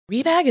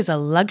Rebag is a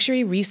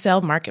luxury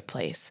resale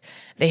marketplace.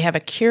 They have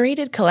a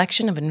curated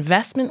collection of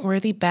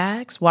investment-worthy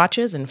bags,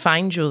 watches, and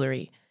fine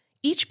jewelry.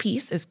 Each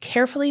piece is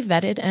carefully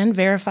vetted and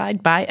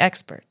verified by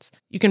experts.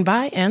 You can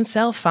buy and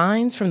sell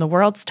finds from the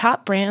world's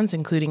top brands,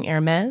 including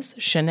Hermes,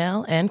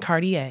 Chanel, and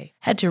Cartier.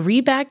 Head to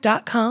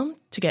Rebag.com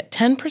to get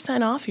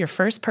 10% off your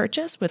first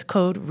purchase with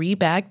code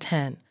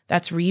REBAG10.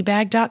 That's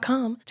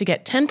Rebag.com to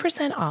get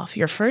 10% off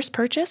your first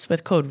purchase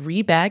with code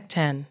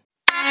REBAG10.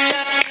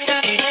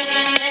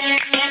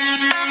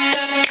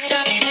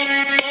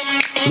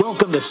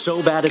 Welcome to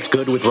So Bad It's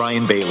Good with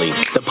Ryan Bailey,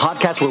 the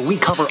podcast where we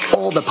cover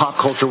all the pop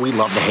culture we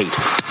love to hate,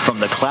 from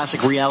the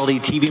classic reality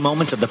TV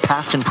moments of the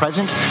past and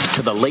present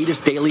to the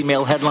latest Daily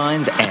Mail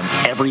headlines and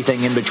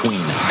everything in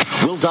between.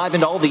 We'll dive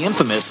into all the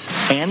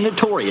infamous and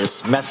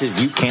notorious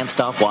messes you can't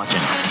stop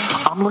watching.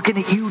 I'm looking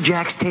at you,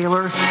 Jax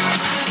Taylor.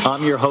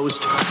 I'm your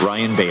host,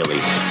 Ryan Bailey.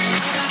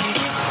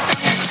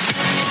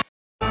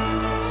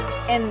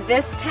 In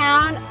this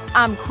town,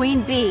 I'm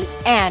Queen Bee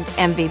and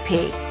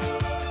MVP.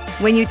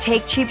 When you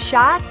take cheap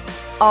shots,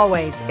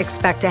 always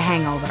expect a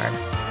hangover.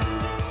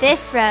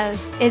 This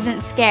Rose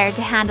isn't scared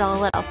to handle a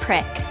little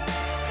prick.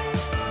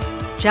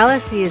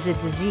 Jealousy is a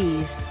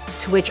disease,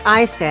 to which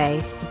I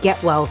say,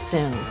 get well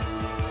soon.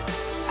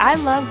 I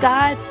love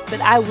God,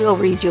 but I will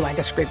read you like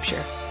a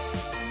scripture.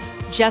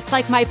 Just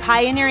like my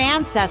pioneer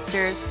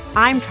ancestors,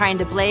 I'm trying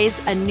to blaze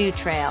a new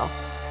trail.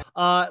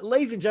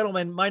 Ladies and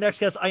gentlemen, my next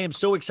guest, I am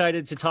so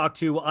excited to talk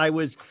to. I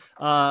was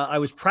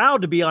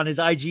proud to be on his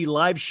IG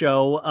live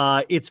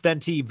show. It's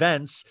Venti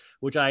Vents,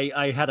 which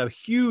I had a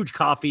huge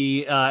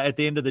coffee at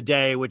the end of the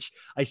day, which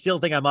I still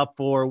think I'm up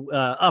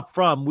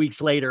from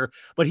weeks later.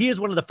 But he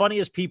is one of the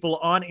funniest people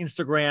on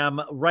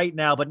Instagram right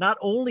now, but not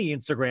only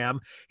Instagram.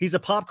 He's a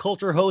pop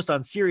culture host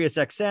on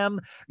SiriusXM.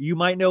 You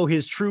might know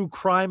his True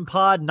Crime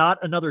Pod,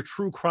 Not Another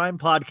True Crime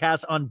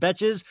Podcast on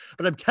Betches.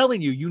 But I'm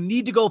telling you, you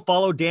need to go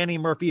follow Danny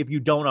Murphy if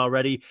you don't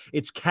already.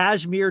 It's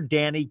Kashmir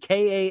Danny,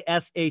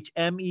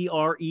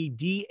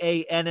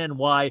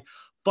 KashmereDanny.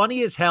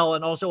 Funny as hell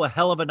and also a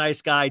hell of a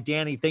nice guy.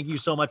 Danny, thank you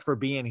so much for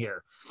being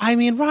here. I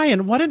mean,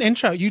 Ryan, what an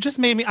intro. You just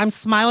made me, I'm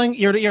smiling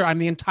ear to ear. I'm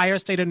the entire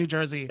state of New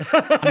Jersey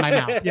on my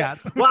mouth.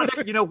 Yes. Well,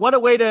 you know, what a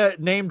way to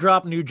name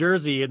drop New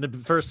Jersey in the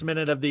first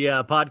minute of the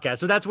podcast.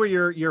 So that's where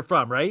you're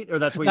from, right? Or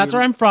that's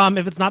where I'm from.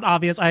 If it's not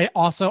obvious, I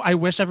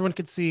wish everyone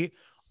could see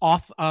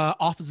off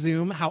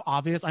Zoom how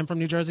obvious I'm from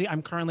New Jersey.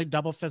 I'm currently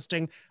double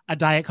fisting a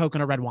Diet Coke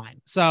and a red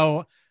wine.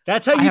 So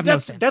that's how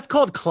that's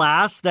called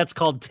class. That's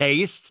called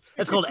taste.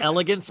 That's called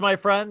elegance, my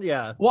friend.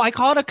 Yeah. Well, I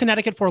call it a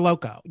Connecticut Four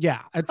Loko.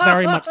 Yeah. It's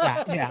very much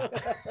that. Yeah.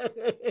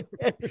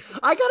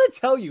 I gotta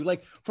tell you,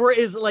 like, for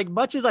as like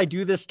much as I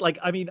do this, like,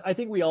 I mean, I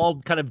think we all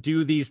kind of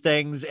do these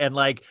things and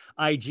like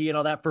IG and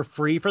all that for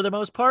free for the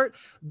most part.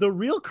 The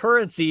real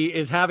currency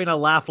is having a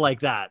laugh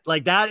like that.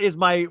 Like that is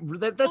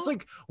that's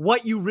like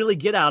what you really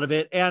get out of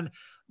it. And,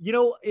 you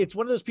know, it's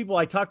one of those people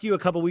I talked to you a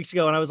couple weeks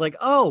ago and I was like,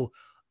 oh,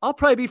 I'll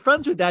probably be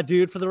friends with that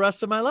dude for the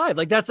rest of my life.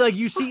 Like that's like,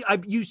 you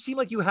seem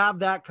like you have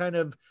that kind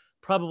of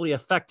probably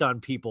effect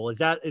on people. Is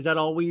that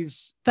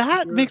always?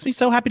 That makes me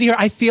so happy to hear.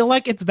 I feel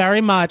like it's very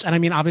much, and I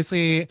mean,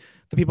 obviously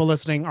the people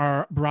listening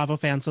are Bravo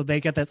fans, so they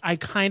get this. I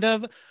kind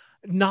of,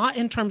 not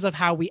in terms of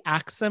how we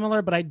act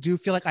similar, but I do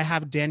feel like I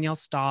have Danielle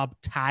Staub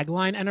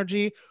tagline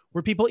energy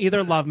where people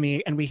either love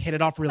me and we hit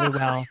it off really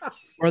well,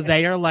 or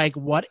they are like,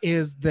 what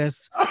is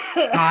this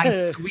guy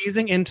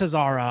squeezing into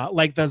Zara?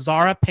 Like the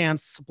Zara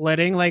pants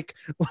splitting, like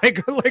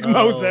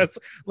Moses.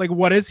 Like,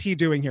 what is he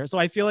doing here? So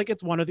I feel like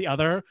it's one or the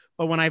other,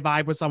 but when I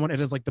vibe with someone, it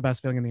is like the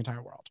best feeling in the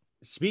entire world.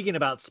 Speaking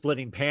about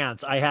splitting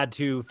pants, I had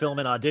to film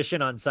an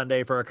audition on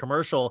Sunday for a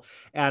commercial,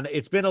 and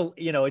it's been a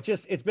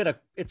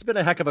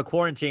heck of a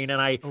quarantine.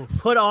 And I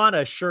put on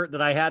a shirt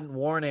that I hadn't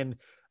worn in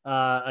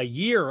a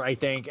year, I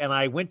think, and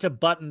I went to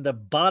button the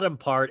bottom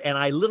part, and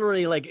I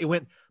literally it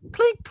went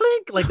plink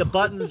plink, like the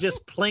buttons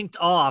just plinked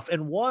off,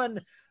 and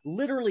one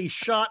literally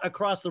shot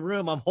across the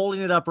room. I'm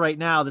holding it up right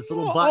now. This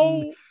little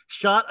button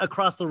shot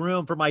across the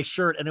room for my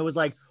shirt, and it was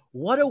like,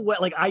 what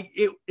a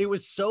it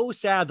was so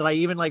sad that I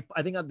even I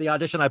think on the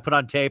audition I put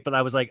on tape and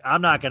I was like,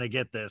 I'm not going to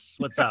get this.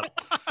 What's up?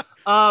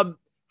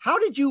 How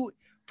did you,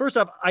 first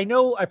off, I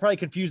know I probably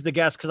confused the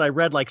guests because I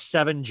read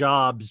 7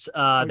 jobs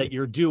that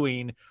you're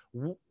doing.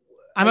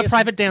 I'm a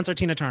private dancer,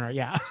 Tina Turner.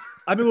 Yeah.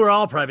 I mean, we're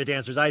all private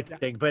dancers, I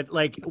think, but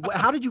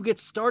how did you get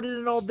started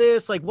in all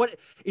this? Like, what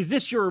is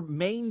this your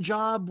main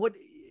job? What,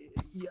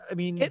 I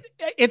mean,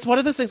 it's one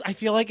of those things. I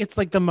feel like it's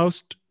like the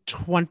most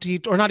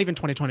 20 or not even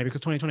 2020, because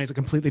 2020 is a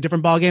completely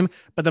different ballgame,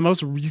 but the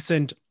most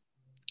recent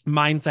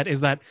mindset is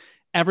that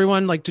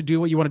everyone, to do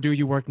what you want to do,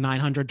 you work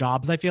 900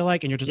 jobs, I feel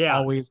like, and you're just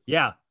always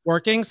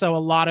working. So a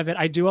lot of it,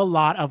 I do a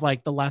lot of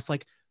the less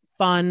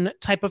fun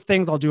type of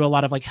things. I'll do a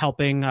lot of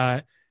helping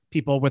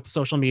people with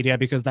social media,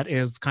 because that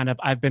is kind of,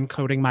 I've been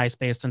coding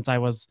MySpace since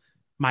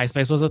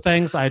MySpace was a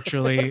thing. So I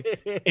truly,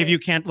 if you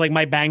can't,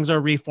 my bangs are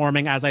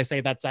reforming as I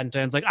say that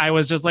sentence. I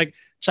was just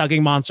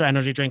chugging Monster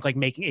Energy drink,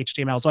 making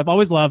HTML. So I've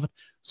always loved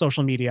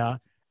social media.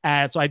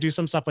 So I do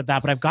some stuff with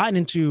that, but I've gotten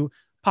into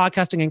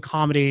podcasting and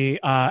comedy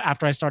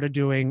after I started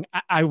doing,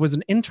 I was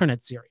an intern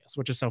at Sirius,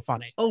 which is so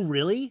funny. Oh,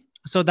 really?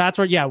 So that's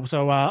where, yeah.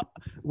 So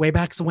way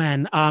back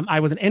when I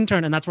was an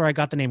intern, and that's where I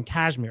got the name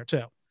Cashmere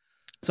too.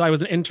 So I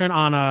was an intern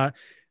on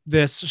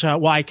this show.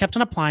 Well, I kept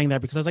on applying there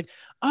because I was like,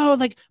 oh,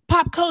 like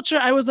pop culture.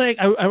 I was like,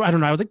 I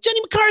don't know. I was like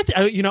Jenny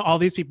McCarthy, all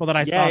these people that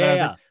I saw that I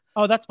was like,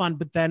 oh, that's fun.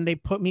 But then they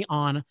put me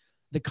on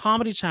the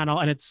comedy channel,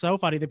 and it's so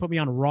funny. They put me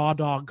on Raw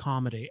Dog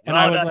Comedy. And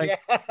I was like,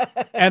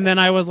 and then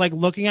I was like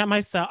looking at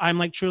myself. I'm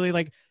like truly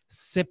like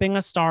sipping a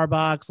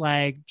Starbucks,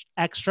 like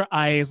extra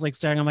ice, like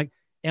staring. I'm like,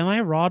 am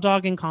I raw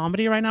dogging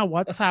comedy right now?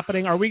 What's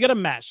happening? Are we gonna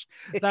mesh?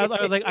 I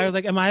was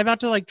like, am I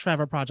about to like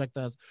Trevor Project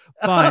this?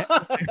 But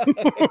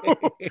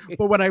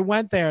but when I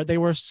went there, they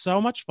were so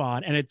much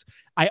fun, and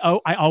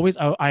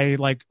I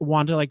like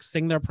want to like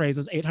sing their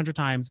praises 800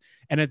 times,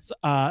 and it's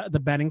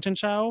the Bennington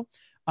show.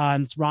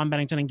 It's Ron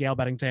Bennington and Gail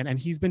Bennington, and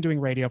he's been doing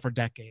radio for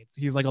decades.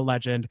 He's like a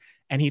legend,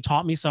 and he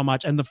taught me so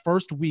much. And the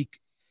first week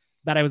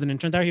that I was an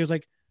intern there, he was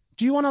like,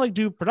 "Do you want to like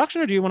do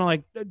production, or do you want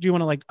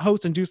to like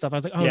host and do stuff?" I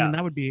was like, "Oh,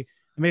 that would be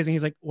amazing."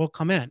 He's like, "Well,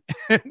 come in."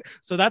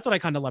 So that's what I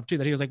kind of love too,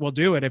 that he was like, "Well,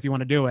 do it if you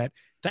want to do it,"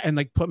 and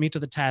like put me to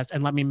the test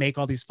and let me make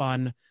all these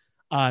fun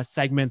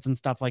segments and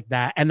stuff like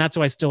that. And that's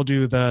who I still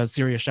do the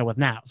Sirius show with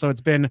now. So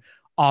it's been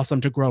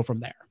awesome to grow from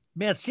there.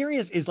 Man,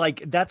 Sirius is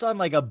like, that's on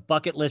like a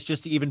bucket list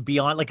just to even be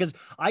on. Like, cause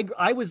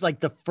I was like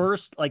the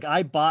first, like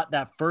I bought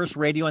that first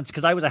radio, and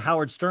cause I was a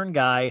Howard Stern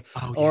guy,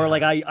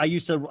 like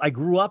I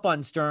grew up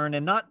on Stern,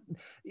 and not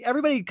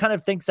everybody kind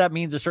of thinks that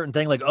means a certain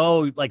thing, like,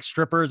 oh, like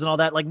strippers and all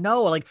that. Like,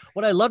 no, like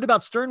what I loved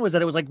about Stern was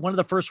that it was like one of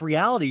the first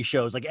reality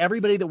shows. Like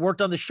everybody that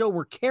worked on the show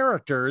were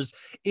characters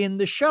in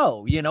the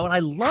show, and I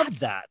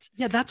loved that.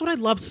 Yeah, that's what I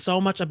love so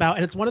much about.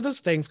 And it's one of those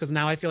things, because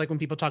now I feel like when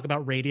people talk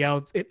about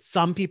radio,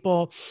 some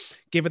people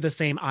give it the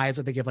same eyes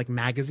that they give like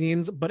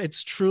magazines, but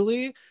it's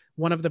truly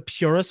one of the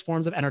purest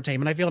forms of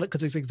entertainment. I feel it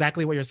because it's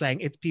exactly what you're saying.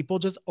 It's people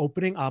just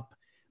opening up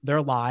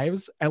their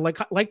lives, and like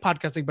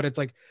podcasting, but it's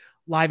like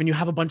live, and you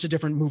have a bunch of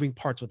different moving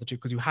parts with it too,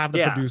 because you have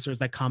the producers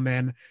that come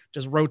in,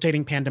 just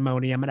rotating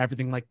pandemonium and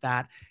everything like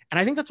that. And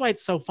I think that's why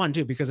it's so fun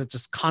too, because it's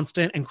just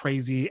constant and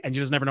crazy, and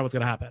you just never know what's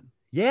going to happen.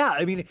 Yeah.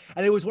 I mean,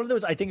 and it was one of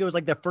those, I think it was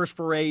like the first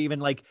foray, even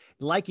like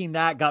liking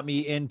that got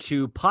me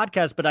into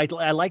podcasts, but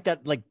I like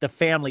that, like the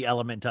family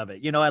element of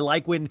it. I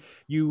like when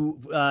you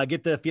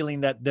get the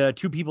feeling that the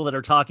two people that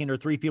are talking or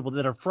three people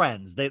that are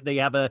friends, they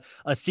have a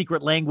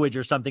secret language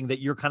or something that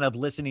you're kind of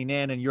listening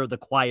in, and you're the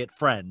quiet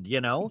friend,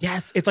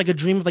 Yes. It's like a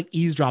dream of like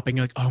eavesdropping.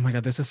 You're like, oh my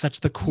God, this is such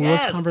the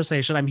coolest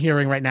conversation I'm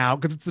hearing right now.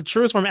 Cause it's the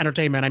truest form of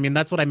entertainment. I mean,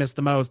 that's what I miss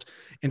the most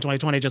in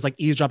 2020, just like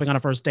eavesdropping on a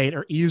first date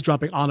or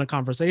eavesdropping on a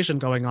conversation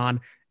going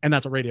on. And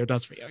that's what radio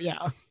does for you.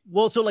 Yeah.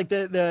 Well, so like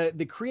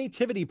the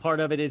creativity part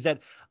of it is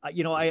that,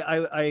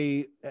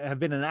 I have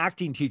been an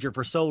acting teacher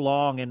for so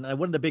long. And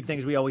one of the big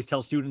things we always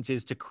tell students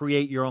is to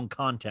create your own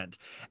content.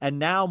 And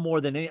now more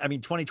than any,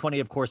 2020,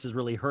 of course, has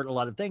really hurt a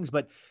lot of things,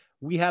 but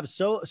we have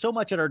so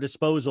much at our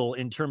disposal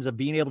in terms of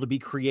being able to be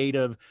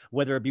creative,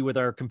 whether it be with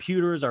our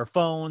computers, our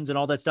phones, and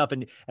all that stuff.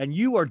 And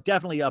you are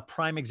definitely a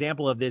prime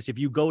example of this. If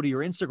you go to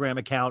your Instagram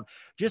account,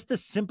 just the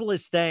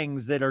simplest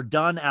things that are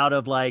done out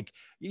of like,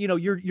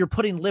 you're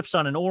putting lips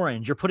on an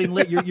orange, you're putting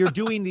you're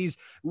doing these,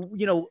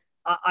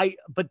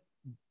 but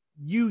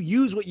you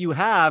use what you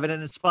have, and it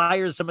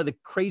inspires some of the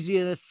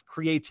craziest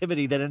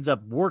creativity that ends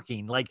up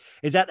working. Like,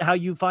 is that how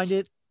you find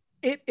it?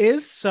 It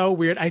is so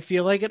weird. I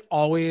feel like it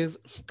always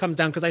comes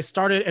down, because I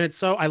started, and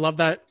I love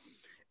that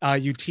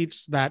you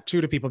teach that too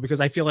to people, because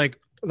I feel like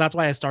that's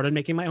why I started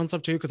making my own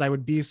stuff too. Before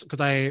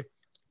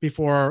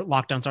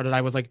lockdown started,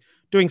 I was like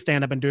doing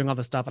stand-up and doing all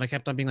this stuff. And I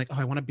kept on being like, oh,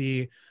 I want to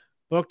be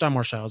booked on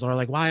more shows, or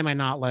like, why am I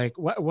not like,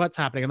 what's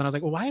happening? And then I was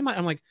like, well,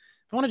 I'm like,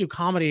 if I want to do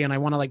comedy and I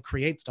want to like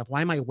create stuff,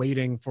 why am I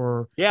waiting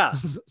for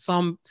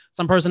some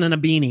person in a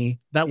beanie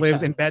that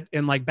lives in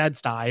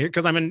Bed-Stuy?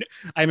 Because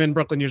I'm in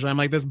Brooklyn usually. I'm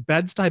like this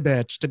Bed-Stuy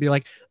bitch to be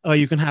like, oh,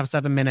 you can have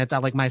 7 minutes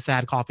at like my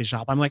sad coffee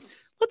shop. I'm like,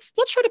 let's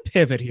try to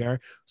pivot here.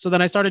 So then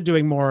I started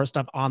doing more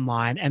stuff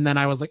online, and then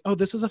I was like, oh,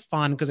 this is a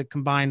fun, because it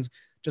combines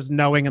just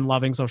knowing and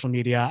loving social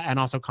media and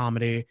also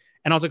comedy,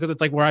 and also because it's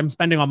like where I'm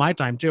spending all my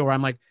time too, where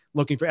I'm like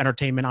looking for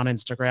entertainment on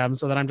Instagram.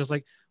 So that I'm just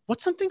like,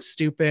 what's something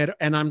stupid,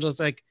 and I'm just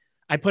like,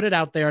 I put it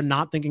out there,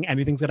 not thinking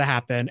anything's going to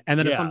happen. And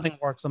then if something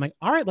works, I'm like,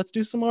 all right, let's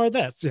do some more of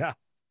this. Yeah.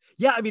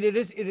 Yeah. I mean, it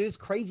is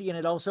crazy. And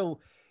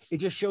it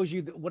just shows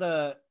you what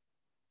a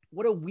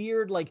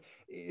weird, like,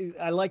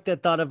 I like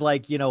that thought of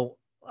like,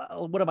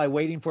 what am I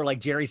waiting for? Like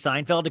Jerry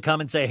Seinfeld to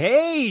come and say,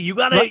 hey,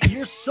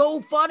 you're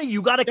so funny.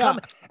 You got to come.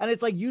 And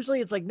it's like,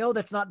 usually it's like, no,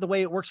 that's not the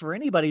way it works for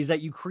anybody, is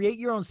that you create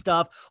your own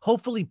stuff.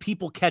 Hopefully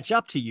people catch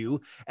up to you.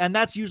 And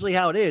that's usually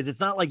how it is. It's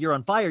not like you're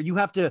on fire. You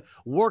have to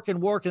work.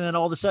 And then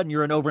all of a sudden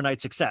you're an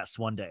overnight success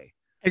one day.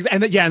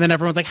 And then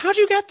everyone's like, how'd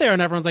you get there?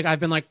 And everyone's like, I've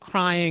been like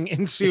crying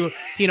into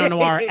Pinot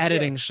Noir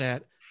editing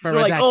shit. You're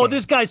like, oh,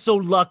 this guy's so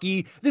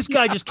lucky. This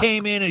guy just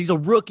came in and he's a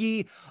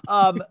rookie.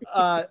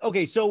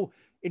 Okay. So,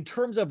 in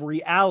terms of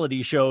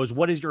reality shows,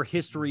 what is your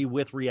history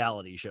with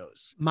reality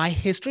shows? My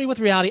history with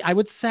reality, I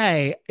would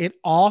say it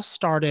all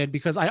started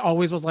because I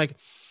always was like,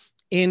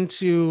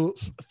 into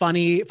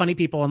funny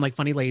people and like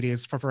funny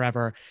ladies for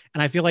forever.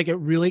 And I feel like it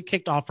really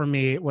kicked off for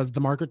me was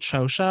the Margaret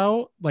Cho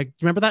show. Like,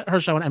 remember that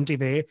her show on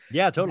MTV?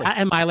 Yeah, totally. That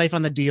and My Life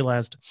on the D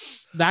List.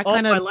 That Oh,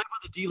 kind of My Life on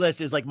the D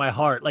List is like my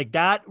heart. Like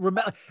that.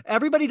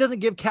 Everybody doesn't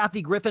give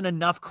Kathy Griffin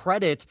enough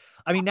credit.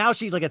 I mean, now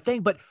she's like a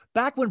thing, but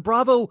back when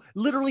Bravo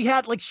literally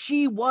had, like,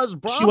 she was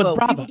Bravo. She was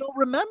Bravo. People don't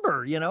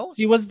remember, you know?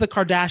 She was the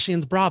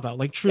Kardashians Bravo.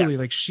 Like, truly, Yes.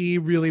 like, she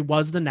really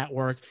was the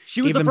network.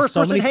 She was Gave the them first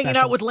so person many hanging out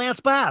specials. with Lance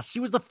Bass. She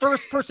was the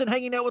first person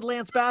hanging out with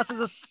Lance Bass as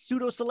a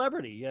pseudo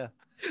celebrity. Yeah.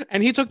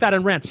 And he took that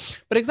and ran.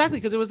 But exactly,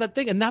 because it was that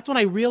thing. And that's when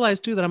I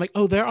realized too that I'm like,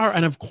 oh, there are,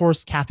 and of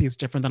course, Kathy is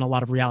different than a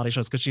lot of reality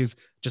shows because she's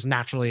just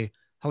naturally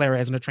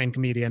hilarious and a trained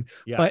comedian.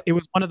 Yeah. But it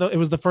was it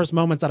was the first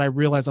moments that I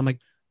realized I'm like,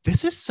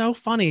 this is so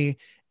funny.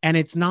 And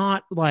it's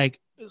not like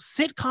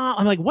sitcom.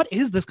 I'm like, what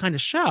is this kind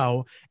of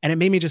show? And it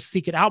made me just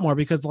seek it out more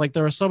because like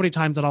there are so many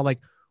times that I'll like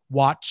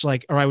watch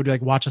like, or I would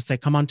like watch a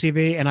sitcom on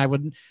TV and I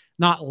would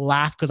not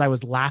laugh because I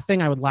was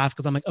laughing. I would laugh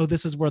because I'm like, oh,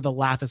 this is where the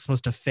laugh is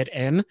supposed to fit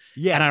in.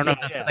 Yes, and I don't know yeah,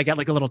 if that's yeah. because I get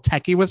like a little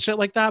techie with shit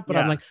like that, but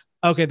I'm Yeah. like,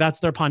 okay, that's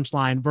their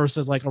punchline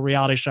versus like a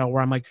reality show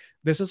where I'm like,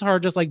 this is her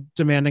just like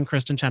demanding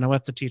Kristen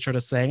Chenoweth to teach her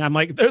to sing. I'm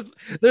like, there's,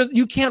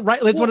 you can't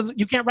write, it's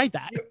you can't write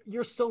that.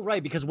 You're so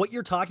right, because what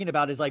you're talking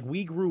about is like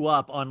we grew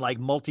up on like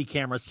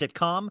multi-camera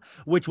sitcom,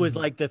 which was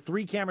like the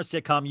 3-camera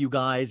sitcom, you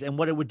guys, and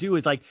what it would do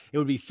is like it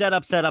would be set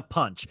up,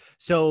 punch.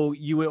 So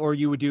you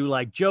would do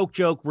like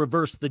joke,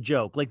 reverse the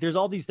joke. Like there's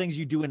all these things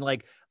you do in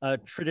like a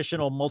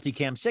traditional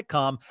multi-cam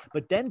sitcom,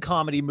 but then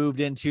comedy moved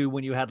into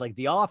when you had like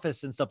The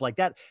Office and stuff like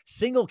that,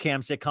 single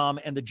cam sitcom,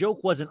 and the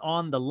joke wasn't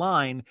on the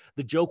line.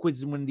 The joke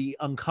was when the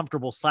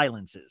uncomfortable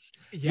silences.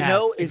 Yes, you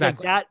know, it's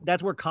exactly. like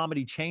that's where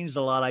comedy changed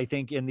a lot, I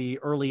think, in the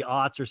early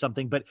aughts or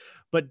something. But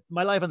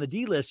My Life on the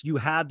D List, you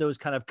had those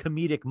kind of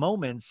comedic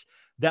moments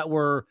that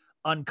were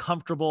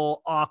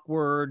uncomfortable,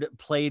 awkward,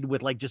 played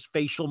with like just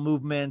facial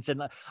movements.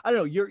 And I don't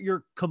know,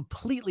 you're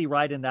completely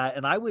right in that.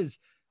 And I was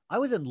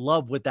in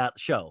love with that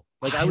show.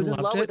 Like I was in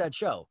love with that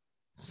show.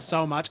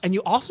 So much. And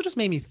you also just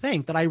made me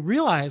think that I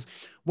realized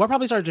what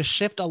probably started to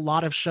shift a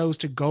lot of shows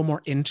to go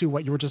more into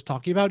what you were just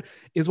talking about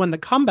is when The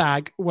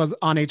Comeback was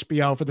on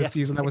HBO for the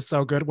season that was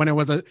so good, when it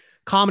was a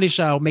comedy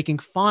show making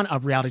fun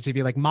of reality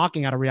TV, like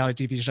mocking out a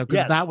reality TV show,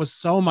 because that was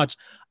so much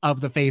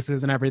of the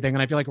faces and everything.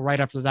 And I feel like right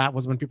after that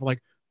was when people were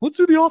like, let's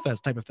do The Office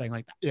type of thing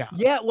like that. Yeah.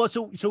 Yeah. Well,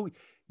 so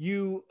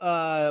you,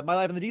 My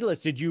Life on the D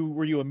List,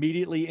 were you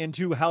immediately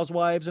into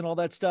Housewives and all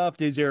that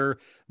stuff? Is there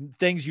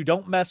things you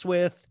don't mess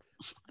with?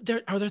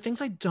 Are there things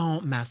I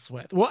don't mess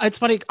with? Well, it's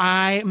funny.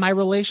 My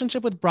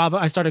relationship with Bravo,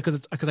 I started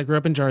because I grew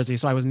up in Jersey.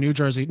 So I was New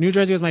Jersey. New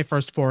Jersey was my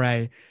first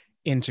foray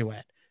into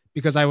it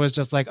because I was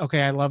just like,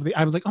 okay, I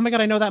was like, oh my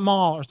God, I know that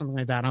mall or something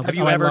like that. And I was Have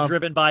like, you ever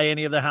driven by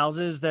any of the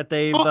houses that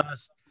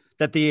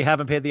that they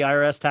haven't paid the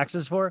IRS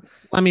taxes for?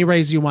 Let me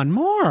raise you one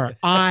more.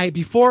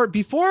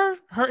 Before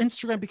her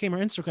Instagram became her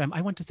Instagram, I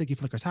went to Siggy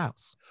Flicker's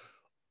house.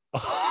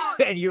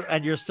 and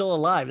you're still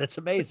alive. That's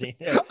amazing.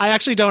 I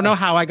actually don't know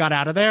how I got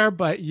out of there,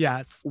 but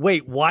yes.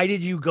 Wait, why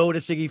did you go to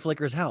Siggy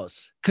Flicker's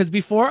house? Because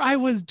before I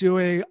was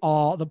doing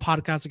all the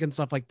podcasting and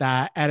stuff like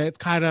that, and it's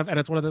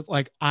one of those,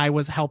 like, I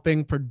was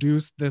helping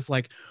produce this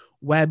like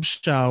web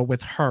show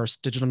with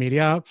Hearst Digital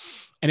Media,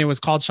 and it was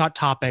called Shot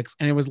Topics,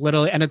 and it was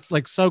literally, and it's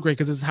like so great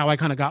because this is how I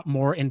kind of got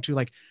more into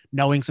like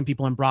knowing some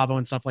people in Bravo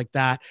and stuff like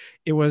that.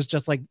 It was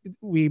just like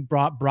we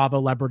brought Bravo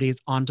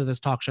celebrities onto this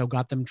talk show,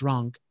 got them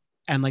drunk,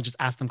 and like just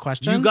asked them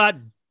questions. You got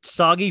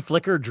Soggy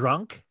Flicker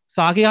drunk?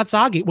 Soggy got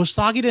soggy. Well,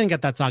 Soggy didn't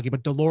get that soggy,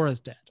 but Dolores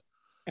did.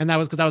 And that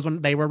was because that was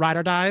when they were ride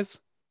or dies.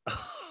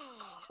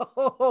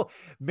 Oh,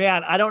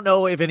 man, I don't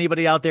know if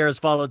anybody out there has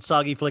followed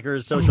Soggy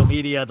Flicker's social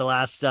media the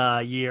last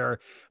year,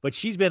 but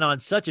she's been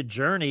on such a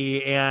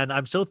journey, and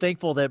I'm so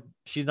thankful that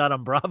she's not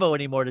on Bravo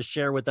anymore to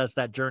share with us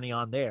that journey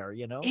on there,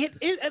 you know?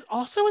 It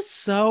also is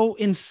so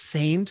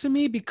insane to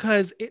me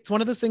because it's one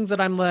of those things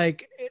that I'm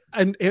like,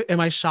 am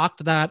I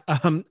shocked that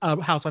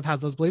a housewife has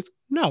those beliefs?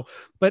 No,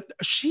 but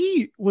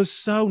she was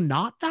so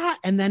not that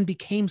and then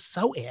became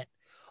so it.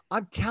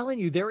 I'm telling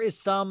you, there is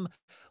some,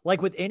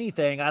 like with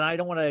anything, and I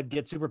don't want to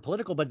get super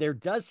political, but there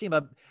does seem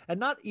and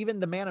not even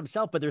the man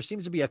himself, but there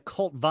seems to be a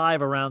cult vibe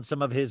around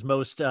some of his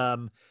most,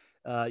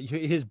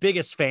 his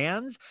biggest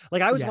fans.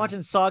 Like I was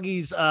watching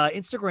Soggy's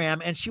Instagram,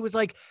 and she was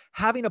like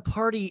having a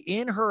party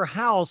in her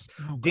house,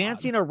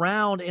 dancing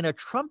around in a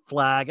Trump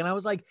flag. And I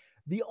was like,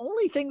 the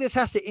only thing this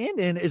has to end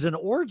in is an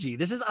orgy.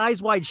 This is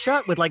Eyes Wide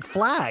Shut with like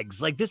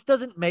flags. Like this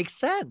doesn't make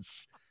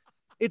sense.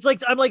 It's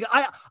like, I'm like,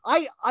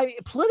 I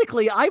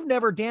politically, I've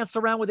never danced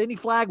around with any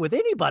flag with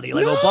anybody,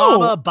 like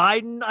Obama,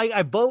 Biden.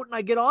 I vote and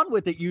I get on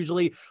with it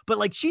usually, but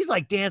like, she's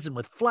like dancing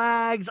with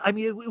flags. I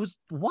mean, it was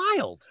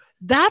wild.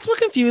 That's what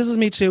confuses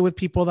me too with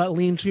people that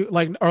lean to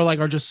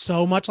are just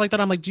so much like that.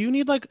 I'm like, do you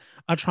need like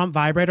a Trump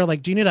vibrator?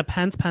 Like, do you need a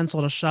Pence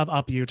pencil to shove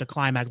up you to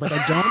climax? Like,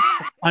 I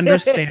don't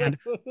understand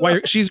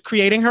why she's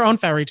creating her own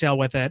fairy tale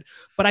with it.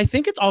 But I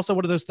think it's also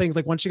one of those things,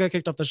 like once she got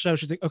kicked off the show,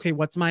 she's like, okay,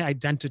 what's my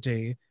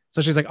identity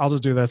So she's like, I'll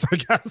just do this, I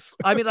guess.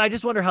 I mean, I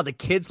just wonder how the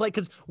kids like,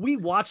 because we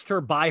watched her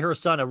buy her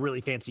son a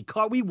really fancy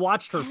car. We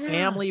watched her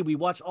family. We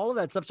watched all of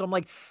that stuff. So I'm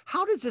like,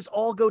 how does this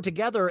all go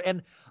together?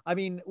 And I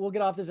mean, we'll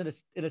get off this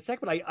in a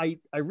second. But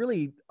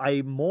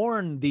I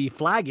mourn the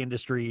flag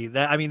industry.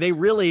 That I mean,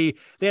 they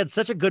had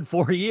such a good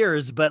 4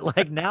 years, but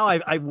like now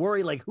I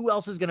worry like who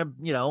else is gonna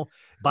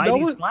buy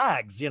these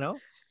flags?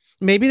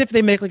 Maybe if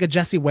they make like a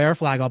Jessie Ware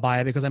flag, I'll buy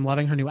it because I'm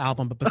loving her new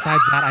album. But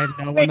besides that, I have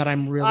no one that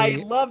I'm really.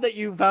 I love that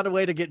you found a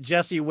way to get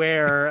Jessie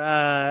Ware,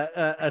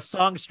 a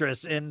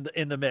songstress, in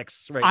the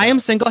mix. Right, I am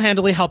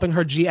single-handedly helping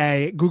her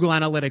GA Google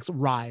Analytics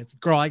rise.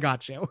 Girl, I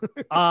got you.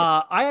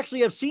 I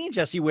actually have seen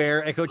Jessie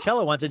Ware at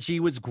Coachella once, and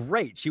she was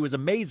great. She was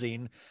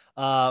amazing.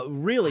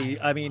 Really,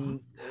 I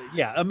mean,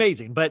 yeah,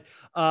 amazing. But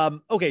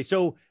okay,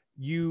 so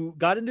you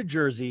got into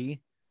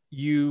Jersey.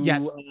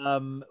 Yes.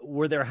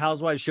 Were there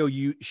Housewives shows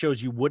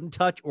you wouldn't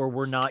touch or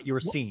were not your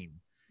scene?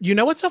 You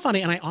know what's so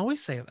funny? And I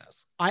always say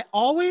this. I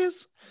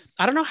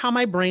don't know how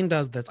my brain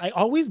does this. I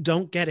always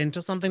don't get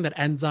into something that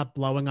ends up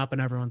blowing up in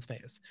everyone's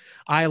face.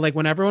 I like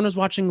when everyone was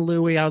watching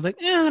Louis, I was like,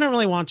 I don't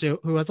really want to.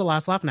 Who has the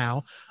last laugh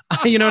now?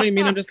 You know what I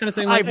mean? I'm just kind of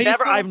saying like,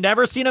 I've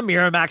never seen a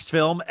Miramax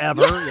film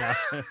ever. Yeah.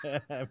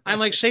 I'm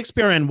like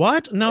Shakespeare and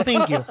what? No,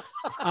 thank you.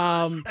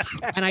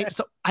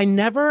 I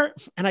never,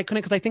 and I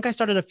couldn't, because I think I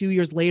started a few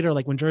years later,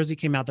 like when Jersey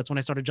came out, that's when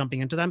I started jumping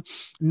into them.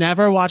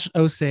 Never watched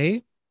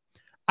OC.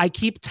 I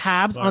keep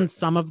tabs on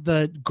some of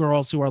the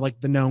girls who are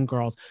like the known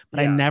girls, but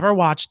I never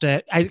watched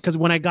it. Because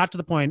when I got to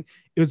the point,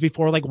 it was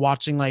before like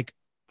watching like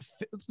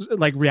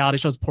reality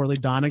shows poorly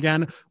done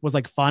again was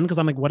like fun. Cause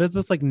I'm like, what is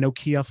this like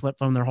Nokia flip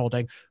phone they're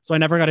holding? So I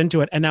never got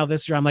into it. And now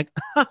this year I'm like,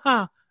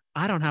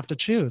 I don't have to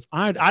choose.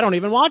 I don't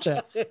even watch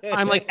it.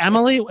 I'm like,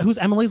 Emily, who's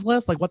Emily's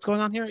list? Like, what's going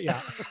on here?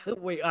 Yeah.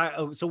 Wait,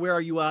 so where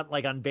are you on,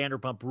 like on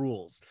Vanderpump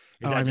Rules?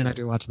 I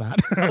do watch that.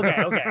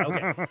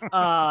 Okay.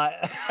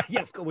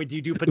 Yeah. Wait, do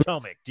you do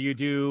Potomac? Do you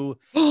do?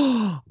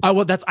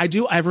 I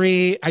do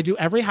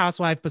every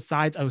housewife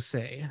besides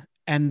OC.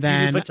 And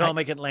then you do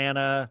Potomac,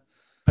 Atlanta.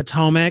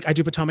 Potomac. I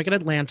do Potomac in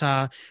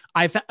Atlanta.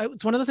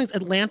 It's one of those things.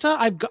 Atlanta,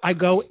 I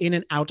go in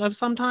and out of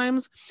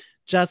sometimes.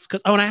 Just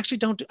because, and I actually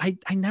don't, I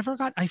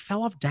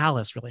fell off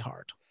Dallas really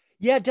hard.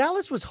 Yeah,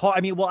 Dallas was hard.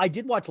 I mean, well, I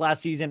did watch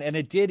last season and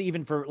it did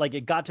even for like,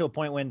 it got to a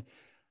point when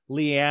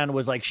Leanne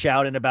was like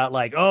shouting about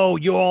like, oh,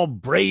 you're all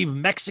brave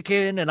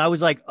Mexican. And I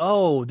was like,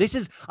 oh,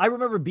 I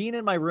remember being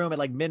in my room at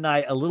like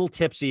midnight, a little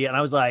tipsy. And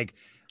I was like,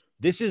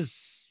 this is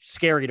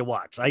scary to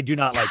watch. I do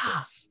not like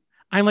this.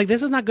 I'm like,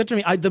 this is not good to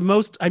me.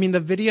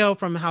 The video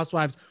from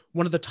Housewives,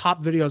 one of the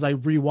top videos I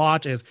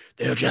rewatch is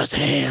they're just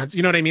hands.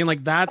 You know what I mean?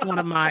 Like that's one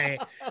of my,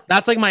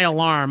 that's like my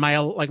alarm. My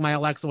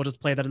Alexa will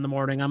just play that in the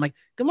morning. I'm like,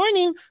 good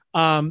morning.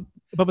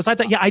 But besides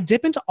that, yeah, I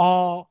dip into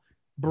all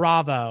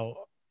Bravo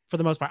for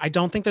the most part. I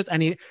don't think there's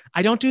any,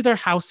 I don't do their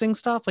housing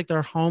stuff, like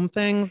their home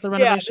things, the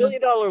renovation. Yeah,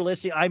 $1 million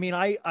listing. I mean,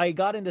 I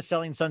got into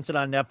Selling Sunset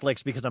on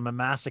Netflix because I'm a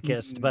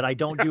masochist, but I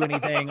don't do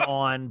anything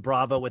on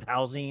Bravo with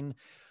housing.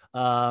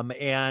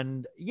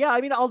 And yeah,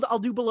 I mean, I'll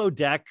do Below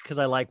Deck because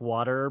I like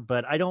water,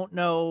 but I don't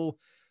know.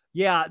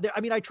 Yeah. I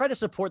mean, I try to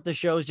support the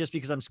shows just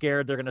because I'm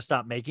scared they're going to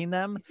stop making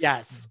them.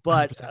 Yes.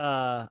 But,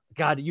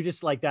 God, you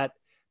just like that.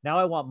 Now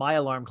I want my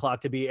alarm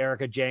clock to be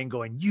Erica Jane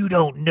going, you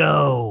don't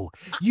know.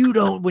 You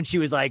don't, when she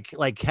was like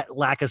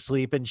lack of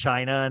sleep in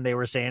China and they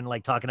were saying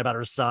like talking about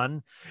her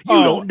son,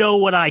 you don't know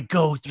what I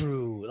go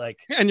through. Like,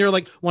 and you're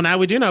like, well, now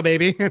we do know,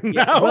 baby. No.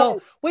 Yeah,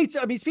 well, wait,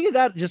 so I mean, speaking of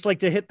that, just like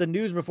to hit the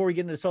news before we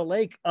get into Salt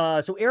Lake.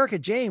 So Erica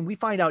Jane, we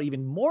find out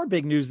even more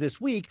big news this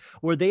week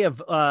where they have,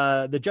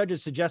 the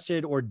judges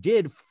suggested or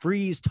did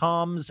freeze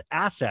Tom's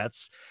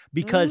assets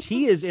because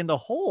he is in the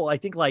hole. I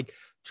think like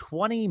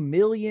 20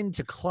 million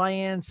to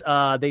clients.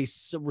 They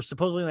were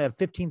supposedly only have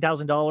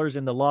 $15,000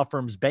 in the law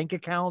firm's bank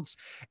accounts.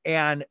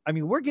 And I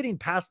mean, we're getting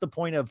past the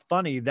point of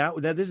funny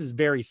that this is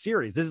very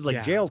serious. This is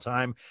like jail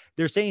time.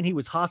 They're saying he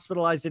was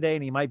hospitalized today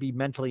and he might be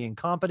mentally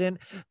incompetent.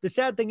 The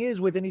sad thing is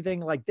with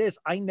anything like this,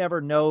 I never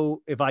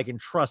know if I can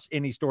trust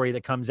any story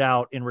that comes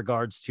out in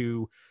regards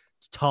to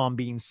Tom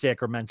being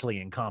sick or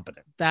mentally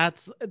incompetent.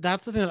 That's the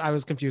thing that I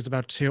was confused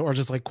about too, or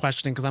just like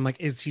questioning, because I'm like,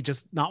 is he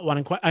just not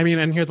wanting I mean,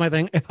 and here's my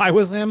thing. If I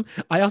was him,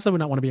 I also would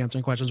not want to be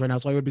answering questions right now,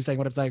 so I would be saying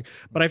what I'm saying.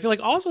 But I feel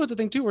like also it's a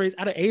thing too where he's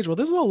at an age where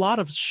there's a lot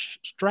of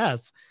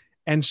stress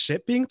and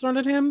shit being thrown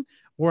at him,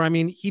 where I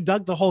mean, he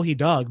dug the hole he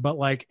dug, but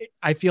like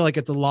I feel like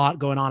it's a lot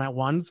going on at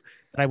once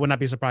that I would not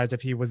be surprised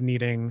if he was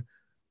needing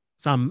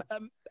some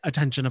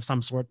attention of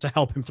some sort to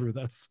help him through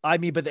this. I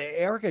mean, but the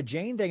Erica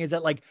Jane thing is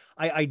that like,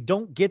 I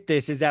don't get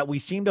this, is that we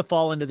seem to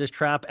fall into this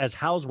trap as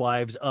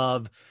housewives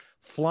of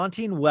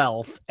flaunting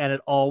wealth, and it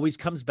always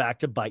comes back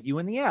to bite you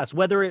in the ass,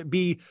 whether it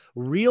be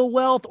real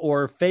wealth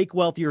or fake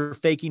wealth you're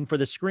faking for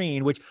the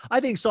screen, which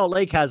I think Salt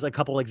Lake has a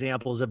couple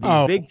examples of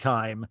these big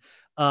time.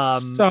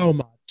 So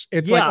much.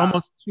 It's like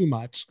almost too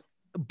much.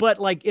 but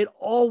like it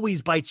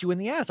always bites you in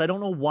the ass. I don't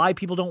know why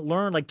people don't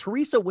learn. Like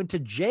Teresa went to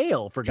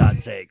jail for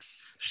God's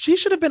sakes. She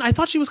should have been. I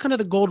thought she was kind of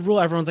the gold rule.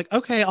 Everyone's like,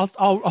 okay,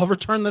 I'll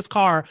return this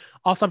car.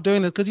 I'll stop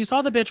doing this because you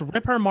saw the bitch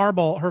rip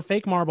her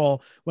fake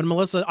marble when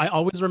Melissa. I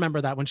always remember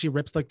that when she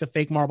rips like the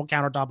fake marble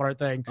countertop art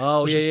thing.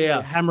 Oh, so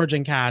yeah.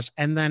 Hemorrhaging cash,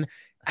 and then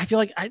I feel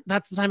like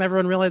that's the time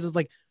everyone realizes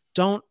like,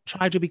 don't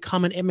try to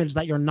become an image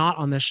that you're not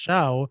on this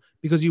show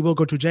because you will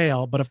go to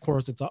jail. But of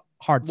course, it's a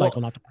hard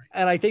cycle not to break.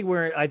 And I think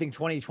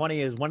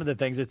 2020 is one of the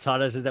things it's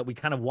taught us is that we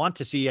kind of want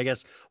to see, I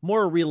guess,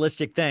 more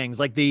realistic things.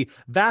 Like the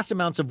vast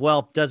amounts of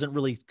wealth doesn't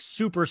really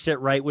super sit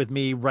right with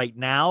me right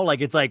now. Like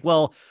it's like,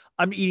 well,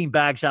 I'm eating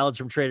bag salads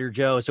from Trader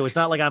Joe's. So it's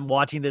not like I'm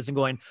watching this and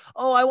going,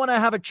 oh, I want to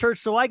have a church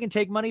so I can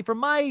take money from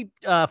my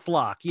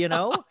flock, you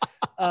know?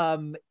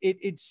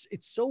 It's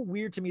so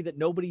weird to me that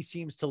nobody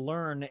seems to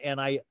learn. And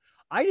I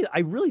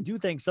really do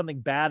think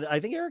something bad. I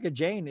think Erica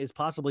Jane is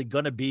possibly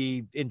going to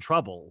be in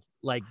trouble.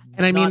 Like,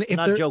 and I mean,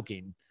 not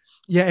joking.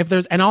 Yeah. If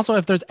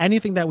there's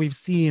anything that we've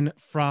seen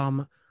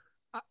from,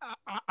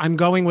 I'm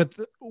going with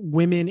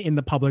women in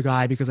the public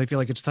eye because I feel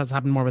like it just has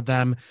happened more with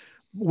them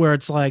where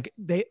it's like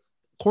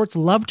courts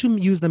love to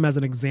use them as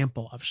an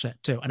example of shit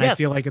too. And yes. I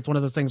feel like it's one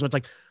of those things where it's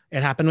like,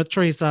 it happened with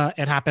Teresa.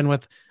 It happened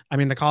with,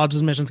 the college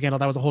admission scandal.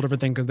 That was a whole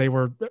different thing because they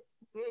were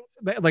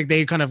like,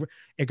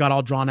 it got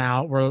all drawn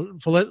out where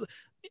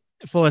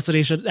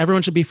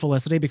everyone should be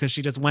Felicity because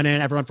she just went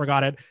in, everyone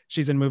forgot it.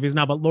 She's in movies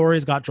now, but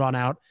Lori's got drawn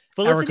out.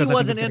 Felicity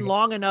wasn't in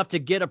long enough to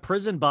get a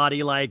prison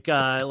body like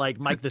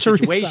Mike the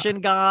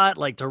Situation got,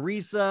 like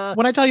Teresa.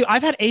 When I tell you,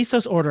 I've had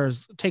ASOS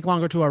orders take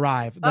longer to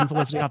arrive than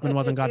Felicity Huffman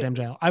was in goddamn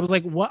jail. I was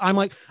like, what? I'm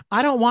like,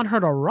 I don't want her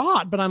to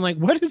rot, but I'm like,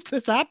 what is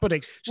this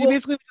happening? She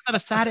basically just had a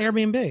sad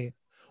Airbnb.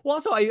 Well,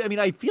 also,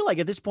 I feel like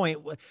at this point,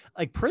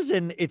 like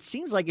prison, it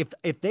seems like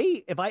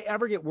if I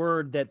ever get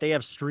word that they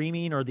have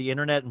streaming or the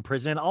internet in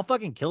prison, I'll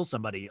fucking kill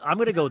somebody. I'm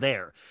going to go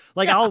there.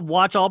 Like, yeah. I'll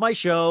watch all my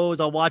shows.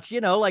 I'll watch,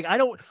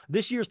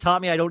 this year's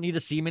taught me I don't need to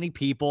see many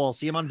people. I'll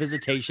see them on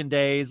visitation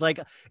days. Like,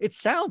 it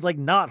sounds like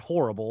not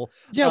horrible.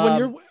 Yeah. When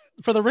you're,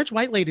 for the rich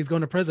white ladies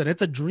going to prison,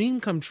 it's a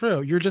dream come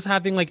true. You're just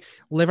having like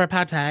liver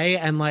pate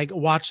and like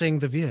watching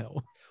The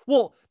View.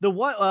 Well,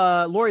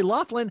 Lori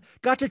Loughlin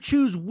got to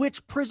choose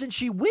which prison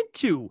she went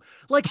to.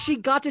 Like she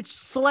got to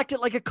select it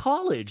like a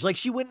college. Like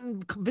she went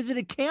and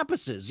visited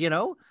campuses,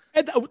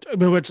 And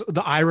which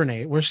the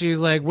irony where she's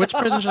like, which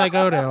prison should I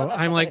go to?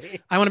 I'm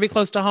like, I want to be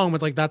close to home.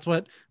 It's like, that's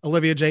what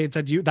Olivia Jade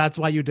said. That's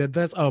why you did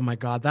this. Oh my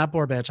God. That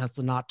poor bitch has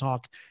to not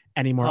talk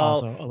anymore.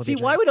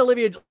 Why would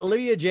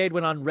Olivia Jade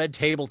went on Red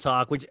Table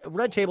Talk, which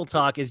Red Table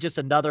Talk is just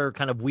another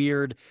kind of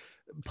weird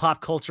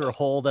pop culture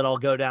hole that I'll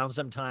go down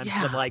sometimes.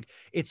 Yeah. I'm like,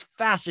 it's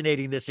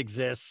fascinating this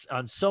exists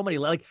on so many,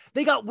 like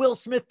they got Will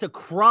Smith to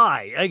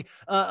cry, like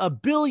a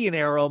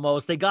billionaire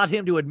almost. They got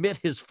him to admit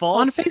his fault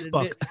on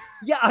Facebook.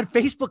 On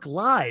Facebook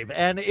Live.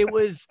 And it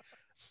was,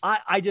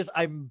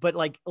 but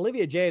like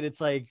Olivia Jade, it's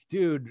like,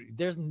 dude,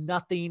 there's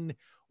nothing.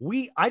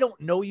 I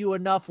don't know you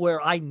enough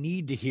where I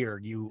need to hear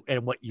you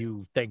and what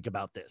you think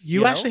about this.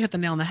 You actually hit the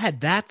nail on the head.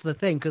 That's the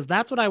thing. Cause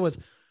that's what I was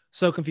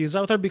so confused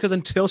with her because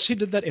until she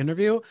did that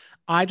interview,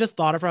 I just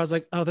thought of her. I was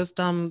like, oh, this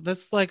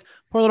like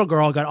poor little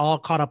girl got all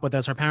caught up with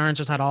this. Her parents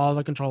just had all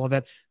the control of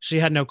it. She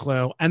had no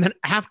clue. And then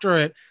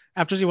after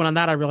she went on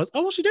that, I realized,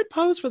 oh, well, she did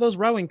pose for those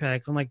rowing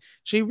pics. I'm like,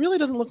 she really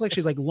doesn't look like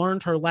she's like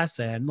learned her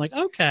lesson. Like,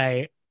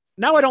 okay,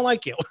 now I don't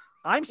like you.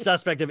 I'm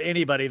suspect of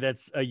anybody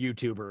that's a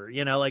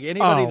YouTuber, like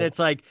anybody that's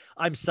like,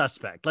 I'm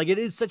suspect. Like it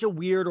is such a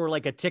weird, or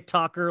like a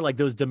TikToker, like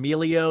those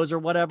D'Amelios or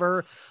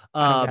whatever.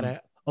 I don't get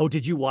it. Oh,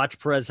 did you watch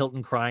Perez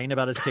Hilton crying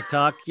about his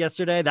TikTok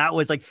yesterday? That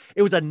was like,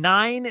 it was a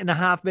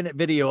 9.5 minute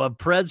video of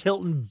Perez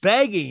Hilton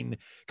begging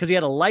because he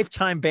had a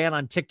lifetime ban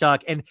on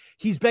TikTok. And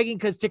he's begging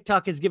because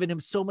TikTok has given him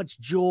so much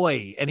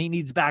joy and he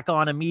needs back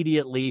on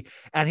immediately.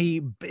 And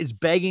he is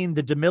begging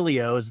the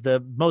D'Amelios,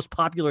 the most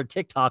popular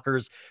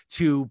TikTokers,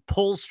 to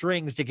pull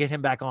strings to get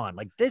him back on.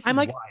 Like, this is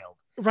wild.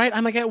 Right.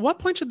 I'm like, at what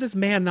point should this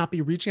man not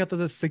be reaching out to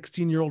this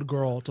 16-year-old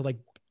girl to like,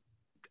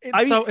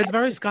 it's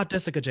very Scott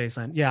Disick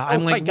adjacent. Yeah.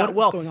 I'm like,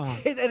 what's going on?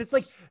 And it's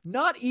like,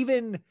 not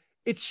even,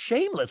 it's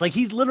shameless. Like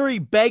he's literally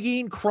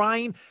begging,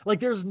 crying. Like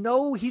he's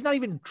not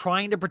even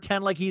trying to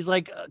pretend like he's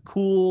like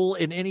cool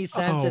in any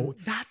sense. And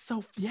that's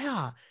so,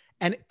 yeah.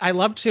 And I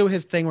love too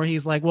his thing where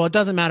he's like, well, it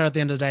doesn't matter at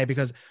the end of the day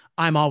because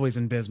I'm always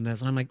in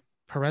business. And I'm like,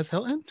 Perez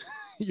Hilton?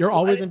 You're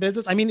always in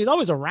business? I mean, he's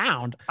always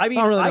around. I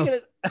mean,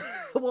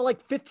 well,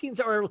 like 15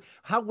 or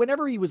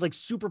whenever he was like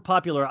super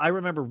popular, I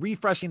remember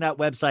refreshing that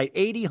website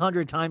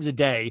 100 times a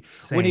day.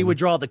 Same. When he would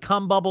draw the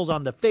cum bubbles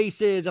on the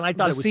faces. And I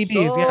thought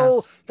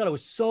thought it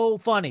was so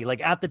funny.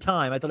 Like at the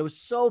time, I thought it was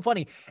so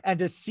funny. And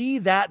to see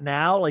that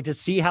now, like to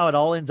see how it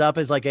all ends up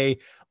as like a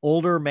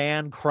older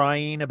man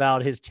crying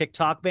about his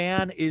TikTok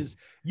ban is,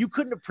 you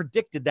couldn't have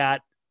predicted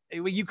that.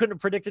 You couldn't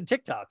have predicted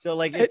TikTok. So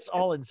like, it's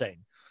all insane.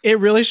 It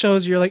really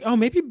shows you're like, oh,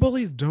 maybe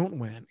bullies don't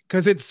win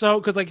because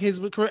like his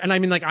career. And I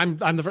mean, like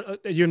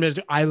you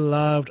admitted I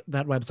loved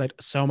that website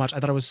so much. I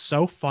thought it was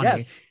so funny.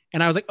 Yes.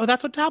 And I was like, oh,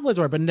 that's what tabloids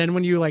were. But then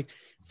when you like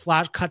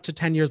flash cut to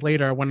 10 years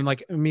later, when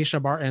like Misha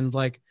Barton's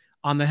like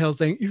on the hill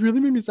saying, "You really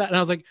made me sad." And I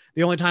was like,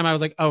 the only time I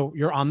was like, "Oh,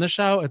 you're on the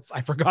show."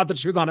 I forgot that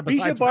she was on it.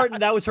 Misha Barton,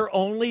 that was her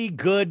only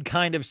good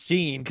kind of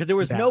scene, because there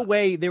was no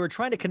way they were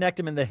trying to connect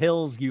him in The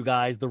Hills, you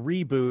guys, the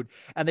reboot,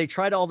 and they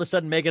tried to all of a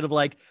sudden make it of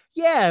like,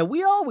 yeah,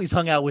 we always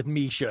hung out with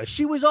Misha.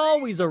 She was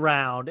always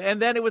around.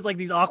 And then it was like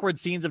these awkward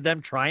scenes of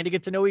them trying to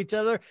get to know each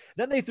other.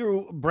 Then they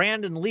threw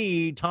Brandon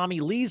Lee, Tommy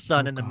Lee's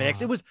son, in the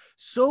mix. It was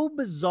so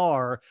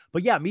bizarre.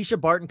 But yeah, Misha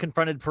Barton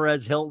confronted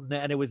Perez Hilton,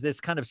 and it was this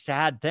kind of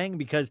sad thing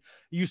because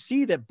you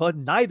see that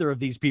neither of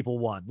these people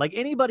won. Like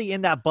anybody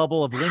in that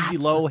bubble of Lindsay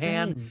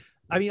Lohan.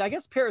 I mean, I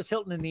guess Paris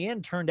Hilton in the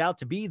end turned out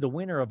to be the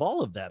winner of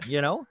all of them,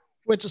 you know?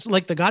 Which is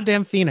like the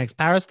goddamn Phoenix,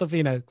 Paris the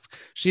Phoenix.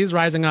 She's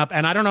rising up.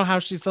 And I don't know how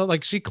she's so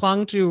like, she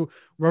clung to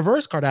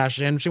reverse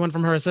Kardashian. She went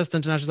from her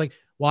assistant to now she's like,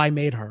 well, I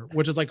made her,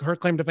 which is like her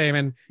claim to fame.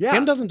 And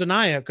Kim doesn't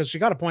deny it because she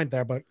got a point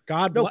there, but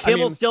God. No, Kim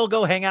will still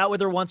go hang out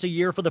with her once a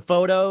year for the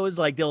photos.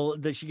 Like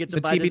she gets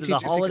invited to the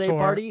holiday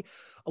party.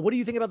 What do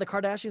you think about the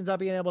Kardashians not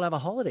being able to have a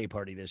holiday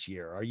party this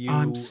year? Are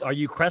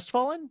you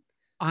crestfallen?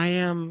 I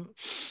am.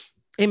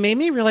 It made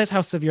me realize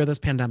how severe this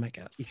pandemic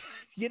is.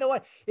 You know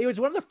what? It was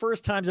one of the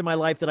first times in my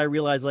life that I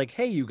realized, like,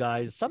 hey, you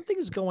guys,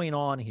 something's going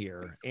on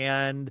here.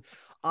 And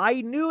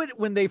I knew it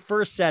when they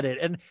first said it.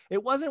 And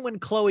it wasn't when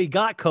Khloe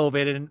got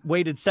COVID and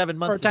waited 7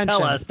 months to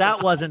tell us.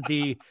 That wasn't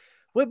the...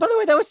 Well, by the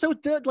way, that was so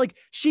like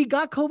she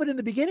got COVID in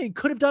the beginning,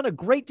 could have done a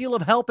great deal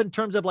of help in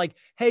terms of like,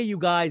 hey, you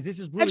guys, this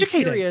is really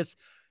serious.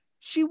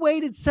 She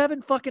waited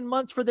 7 fucking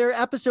months for their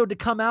episode to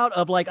come out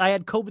of like, I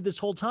had COVID this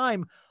whole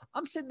time.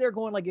 I'm sitting there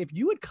going like, if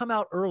you had come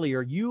out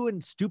earlier, you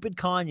and stupid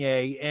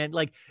Kanye, and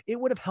like, it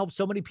would have helped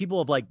so many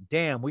people of like,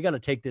 damn, we got to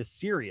take this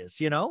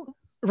serious, you know?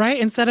 Right.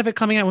 Instead of it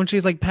coming out when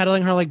she's like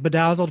peddling her like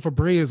bedazzled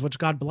Febreze, which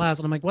God bless.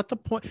 And I'm like, what the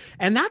point?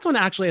 And that's when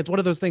actually it's one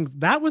of those things.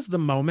 That was the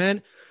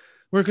moment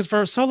where, because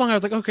for so long I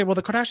was like, okay, well,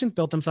 the Kardashians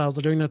built themselves.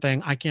 They're doing their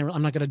thing.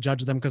 I'm not going to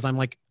judge them because I'm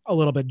like a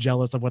little bit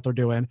jealous of what they're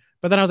doing.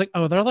 But then I was like,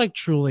 oh, they're like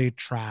truly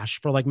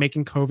trash for like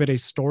making COVID a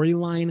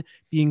storyline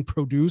being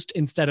produced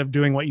instead of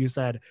doing what you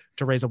said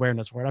to raise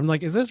awareness for it. I'm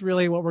like, is this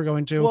really what we're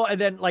going to? Well, and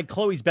then like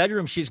Khloe's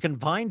bedroom she's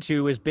confined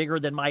to is bigger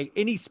than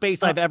any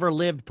space I've ever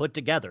lived put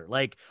together.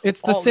 Like it's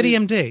the city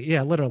MD.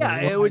 Yeah, literally.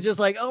 Yeah, it was just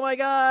like, oh my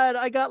God,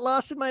 I got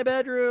lost in my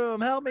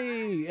bedroom. Help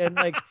me. And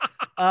like,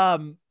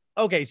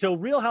 okay, so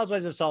Real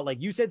Housewives of Salt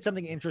Lake, you said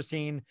something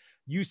interesting.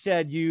 You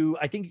said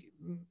I think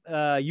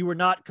you were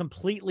not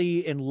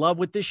completely in love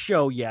with this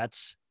show yet.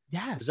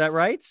 Yes. Is that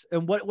right?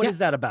 And what is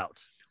that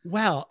about?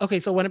 Well, okay,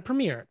 so when it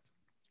premiered,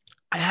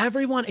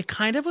 it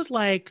kind of was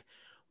like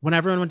when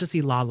everyone went to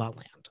see La La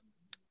Land.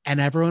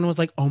 And everyone was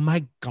like, oh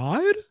my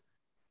God,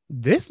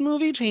 this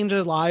movie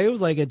changes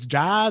lives. Like it's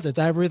jazz, it's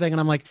everything. And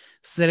I'm like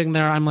sitting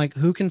there, I'm like,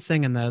 who can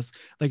sing in this?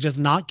 Like just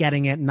not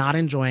getting it, not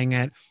enjoying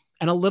it.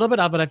 And a little bit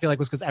of it, I feel like,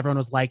 was because everyone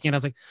was liking it. I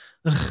was like,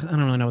 I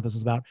don't really know what this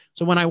is about.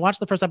 So when I watched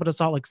the first episode of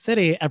Salt Lake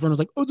City, everyone was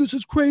like, oh, this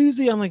is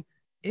crazy. I'm like,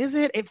 is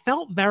it? It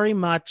felt very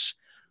much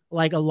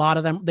like a lot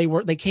of them,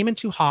 they came in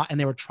too hot and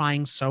they were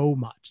trying so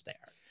much there.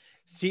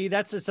 See,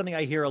 that's just something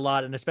I hear a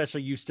lot. And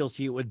especially you still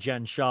see it with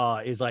Jen Shaw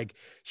is like,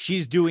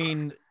 she's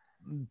doing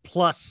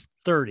plus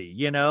 30,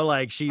 you know,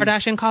 like she's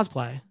Kardashian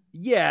cosplay.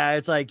 Yeah.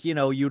 It's like, you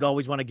know, you'd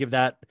always want to give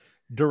that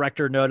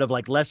director note of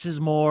like, less is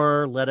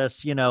more. Let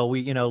us,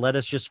 let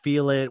us just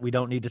feel it. We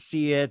don't need to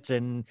see it.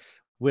 And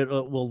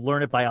we'll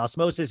learn it by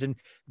osmosis. And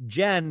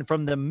Jen,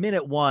 from the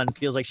minute one,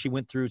 feels like she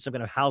went through some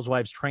kind of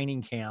housewives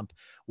training camp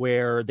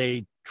where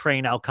they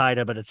train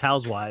Al-Qaeda, but it's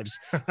housewives.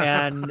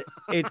 And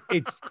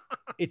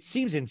it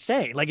seems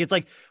insane. Like, it's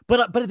like,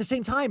 but at the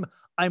same time,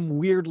 I'm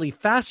weirdly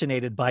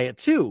fascinated by it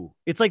too.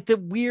 It's like the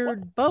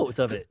weird both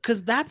of it.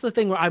 Cause that's the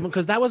thing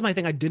because that was my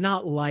thing. I did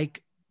not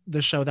like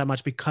the show that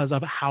much because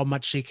of how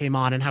much she came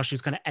on and how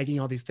she's kind of egging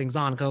all these things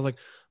on. Cause I was like,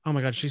 oh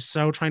my God, she's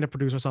so trying to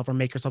produce herself or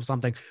make herself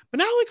something. But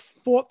now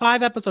like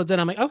 5 episodes in,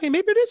 I'm like, okay,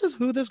 maybe this is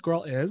who this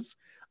girl is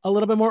a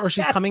little bit more, or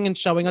she's coming and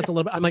showing us a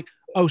little bit. I'm like,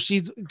 oh,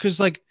 because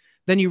like,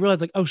 then you realize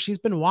like, oh, she's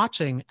been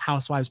watching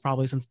Housewives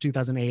probably since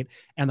 2008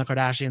 and the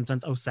Kardashians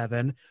since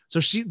 2007.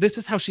 So this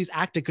is how she's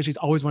acted because she's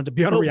always wanted to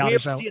be on a reality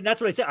show. See, and that's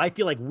what I said. I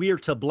feel like we're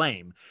to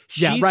blame.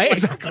 Yeah, right. Like,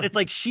 exactly. It's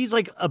like she's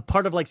like a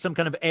part of like some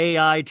kind of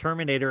AI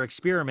Terminator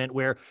experiment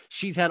where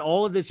she's had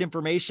all of this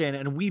information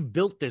and we've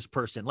built this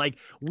person. Like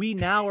we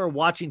now are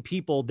watching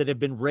people that have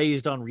been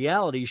raised on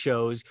reality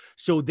shows.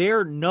 So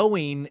they're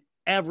knowing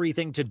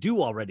everything to do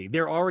already.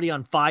 They're already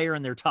on fire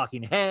and they're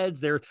talking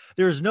heads.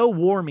 There's no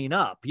warming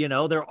up,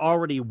 they're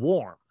already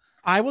warm.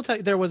 I will tell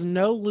you, there was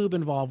no lube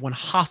involved when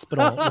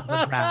Hospital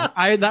was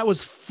drag. That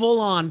was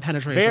full on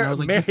penetration. I was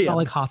like, you smell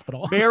like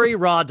Hospital. Very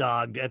raw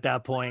dogged at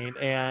that point.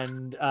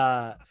 And as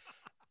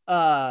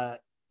a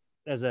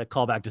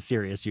callback to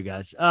Sirius, you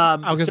guys. I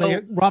was gonna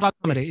say raw dog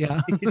comedy,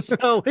 yeah.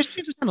 So they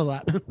should just handle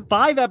that.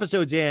 5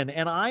 episodes in,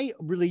 and I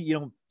really,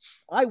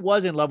 I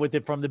was in love with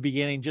it from the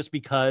beginning just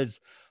because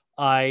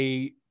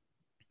I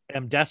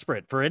am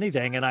desperate for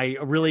anything. And I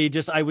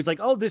was like,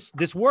 oh,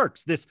 this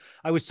works.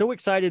 I was so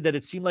excited that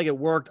it seemed like it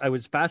worked. I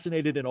was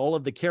fascinated in all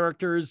of the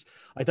characters.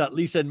 I thought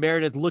Lisa and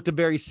Meredith looked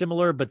very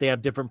similar, but they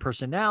have different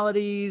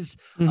personalities.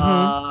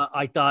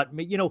 I thought,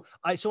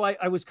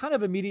 I was kind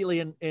of immediately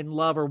in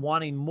love or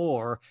wanting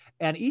more.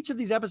 And each of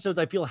these episodes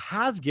I feel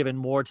has given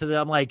more to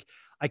them. Like,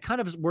 I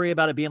kind of worry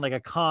about it being like a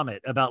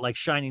comet, about like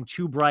shining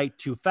too bright,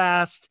 too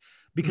fast,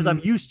 because I'm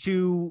used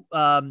to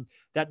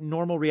that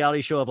normal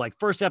reality show of like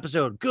first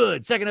episode,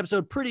 good, second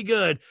episode, pretty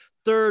good,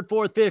 third,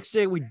 fourth, fifth,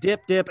 sixth, we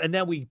dip, and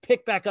then we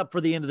pick back up for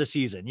the end of the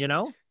season,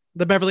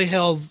 The Beverly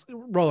Hills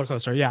roller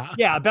coaster. Yeah.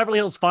 Yeah. Beverly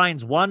Hills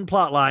finds one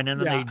plot line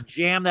and then they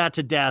jam that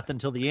to death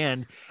until the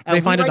end. And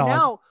they find right a dog.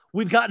 Now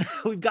we've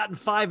gotten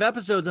 5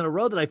 episodes in a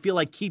row that I feel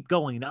like keep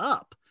going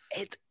up.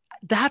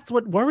 That's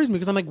what worries me,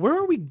 because I'm like, where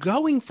are we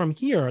going from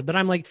here? That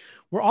I'm like,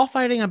 we're all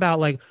fighting about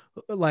like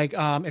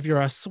if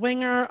you're a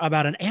swinger,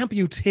 about an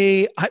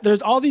amputee.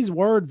 There's all these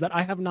words that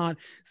I have not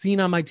seen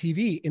on my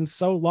TV in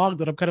so long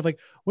that I'm kind of like,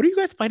 what are you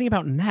guys fighting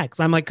about next?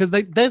 I'm like, because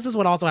this is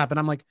what also happened.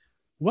 I'm like,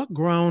 what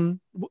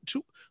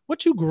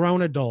two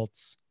grown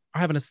adults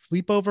are having a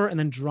sleepover and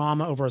then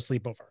drama over a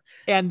sleepover,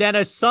 and then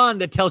a son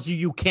that tells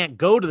you can't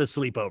go to the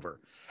sleepover.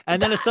 And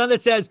then a son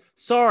that says,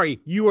 sorry,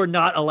 you are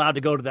not allowed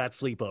to go to that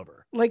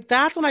sleepover. Like,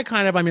 that's when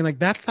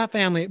that's that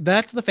family.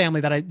 That's the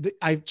family that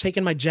I've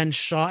taken my Jen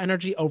Shaw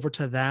energy over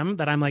to them,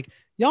 that I'm like,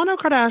 y'all know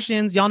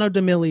Kardashians, y'all know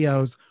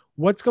D'Amelios.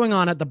 What's going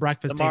on at the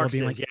breakfast table?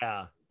 Marxes, being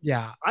like,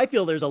 yeah. I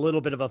feel there's a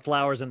little bit of a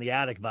Flowers in the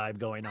Attic vibe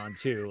going on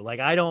too.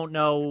 Like, I don't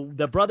know,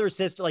 the brother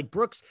sister, like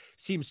Brooks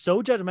seems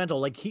so judgmental.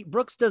 Like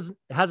Brooks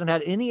hasn't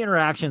had any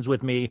interactions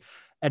with me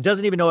and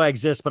doesn't even know I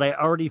exist, but I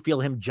already feel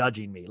him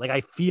judging me. Like,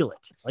 I feel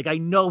it. Like, I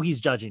know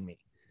he's judging me.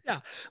 Yeah.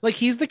 Like,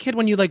 he's the kid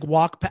when you like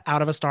walk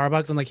out of a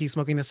Starbucks and like he's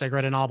smoking the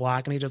cigarette in all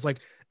black and he just like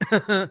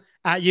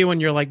at you and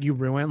you're like, you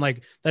ruin.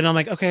 Like, then I'm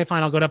like, okay,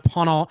 fine. I'll go to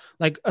Pawn,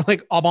 like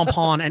Au Bon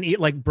Pawn and eat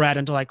like bread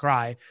until I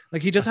cry.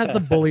 Like, he just has the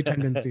bully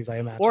tendencies, I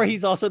imagine. Or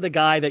he's also the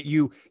guy that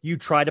you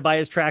try to buy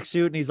his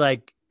tracksuit and he's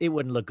like, it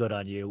wouldn't look good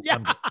on you. Yeah.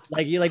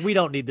 Like, we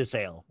don't need the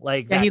sale.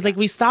 Like, yeah, he's like,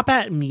 we stop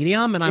at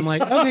medium, and I'm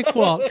like, okay,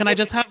 cool. Can I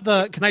just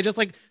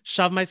like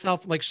shove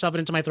it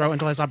into my throat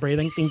until I stop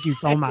breathing? Thank you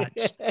so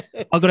much.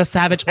 I'll go to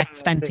Savage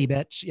X Fenty,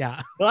 bitch.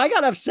 Yeah. Well, I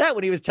got upset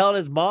when he was telling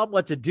his mom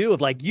what to do. Of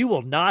like, you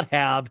will not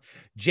have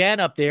Jen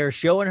up there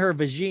showing her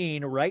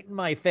vagine right in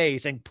my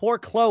face, and poor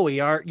Chloe,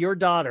 your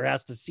daughter,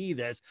 has to see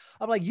this.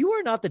 I'm like, you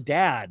are not the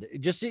dad.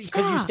 Just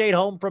because you stayed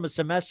home from a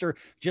semester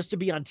just to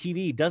be on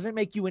TV doesn't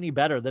make you any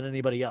better than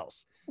anybody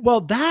else.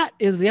 Well, that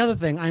is the other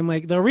thing. I'm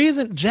like, the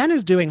reason Jen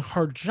is doing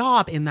her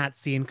job in that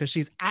scene, because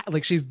she's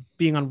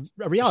being on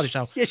a reality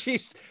show. Yeah,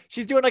 she's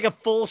doing like a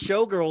full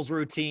Showgirls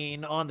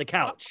routine on the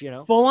couch,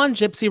 full on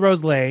Gypsy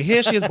Rose Lay.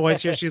 Here she is,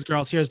 boys. Here she is,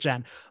 girls. Here's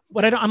Jen.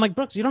 But I'm like,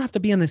 Brooks, you don't have to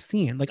be in this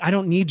scene. Like, I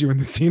don't need you in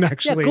this scene.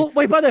 Actually, yeah,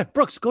 wait, by the way,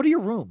 Brooks, go to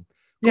your room.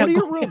 Go to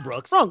your room,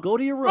 Brooks. Go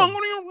to your room. Go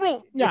to your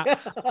room. Yeah.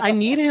 I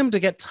need him to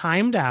get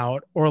timed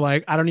out, or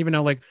like, I don't even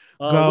know, like,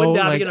 wouldn't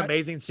that be an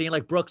amazing scene?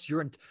 Like, Brooks,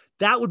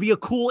 that would be a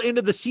cool end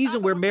of the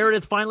season where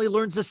Meredith finally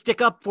learns to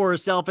stick up for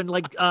herself and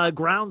like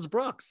grounds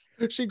Brooks.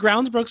 She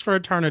grounds Brooks for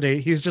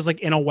eternity. He's just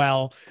like in a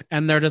well,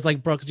 and they're just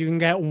like, Brooks, you can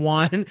get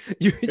one.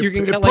 You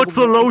can get puts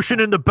the lotion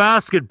in the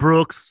basket,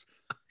 Brooks.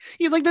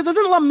 He's like, this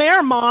isn't La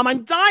Mer, Mom.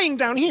 I'm dying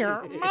down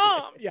here,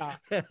 Mom. Yeah.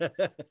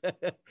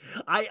 But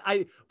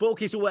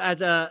okay, so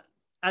as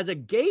a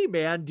gay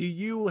man, do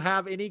you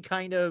have any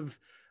kind of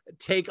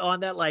take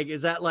on that? Like,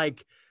 is that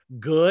like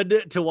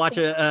good to watch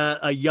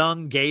a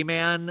young gay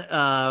man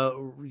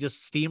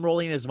just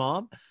steamrolling his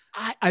mom?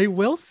 I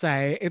will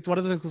say it's one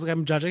of those things, like,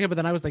 I'm judging it, but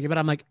then I was thinking, but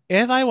I'm like,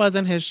 if I was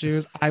in his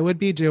shoes, I would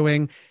be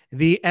doing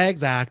the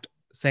exact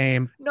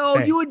same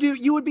thing.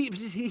 You would be,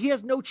 he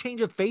has no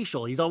change of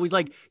facial. He's always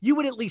like, you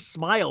would at least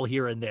smile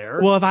here and there.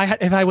 Well,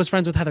 if I was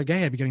friends with Heather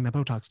Gay, I'd be getting that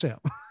Botox too.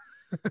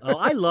 Oh,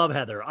 I love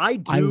Heather. I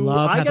do.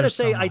 I gotta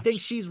say, I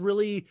think she's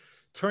really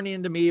turning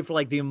into me for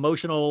like the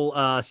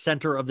emotional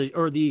center of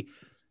the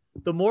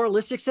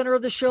moralistic center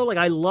of the show. Like,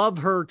 I love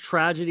her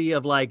tragedy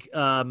of like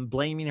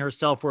blaming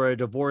herself for a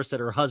divorce that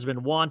her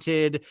husband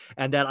wanted,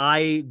 and that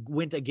I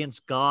went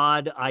against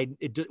God.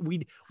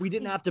 We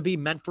didn't have to be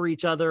meant for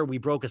each other. We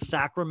broke a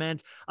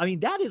sacrament. I mean,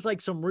 that is like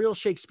some real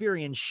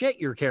Shakespearean shit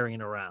you're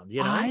carrying around.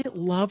 I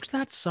loved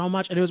that so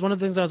much, and it was one of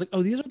the things I was like,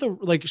 oh, these are the,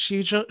 like,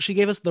 she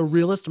gave us the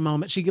realest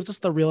moment. She gives us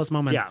the realest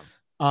moments. Yeah.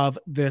 Of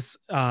this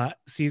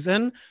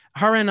season,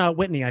 her and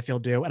Whitney, I feel,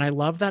 do. And I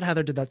love that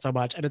Heather did that so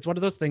much. And it's one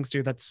of those things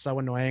too that's so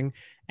annoying.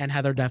 And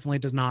Heather definitely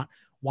does not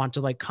want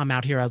to like come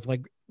out here as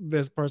like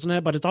this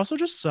person, but it's also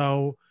just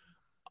so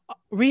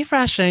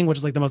refreshing, which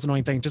is like the most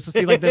annoying thing, just to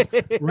see like this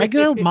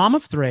regular mom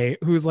of 3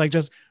 who's like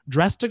just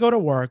dressed to go to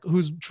work,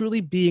 who's truly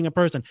being a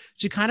person.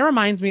 She kind of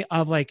reminds me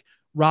of like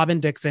Robin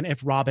Dixon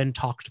if Robin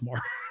talked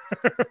more.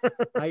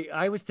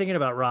 I was thinking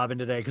about Robin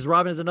today because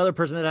Robin is another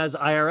person that has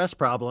IRS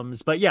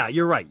problems. But yeah,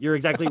 you're right. You're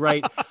exactly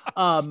right.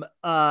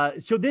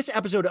 So this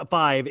episode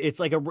 5, it's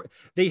like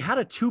they had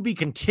a to be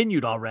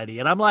continued already,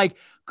 and I'm like,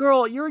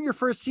 girl, you're in your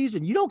first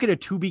season. You don't get a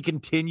to be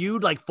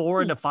continued like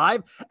 4 into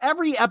 5.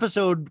 Every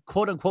episode,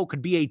 quote unquote,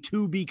 could be a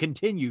to be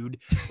continued.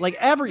 Like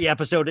every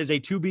episode is a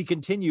to be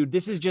continued.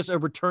 This is just a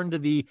return to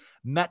the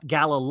Met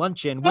Gala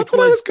luncheon, which That's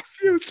what I was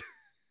confused.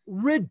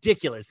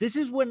 Ridiculous. This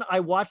is when I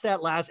watched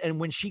that last, and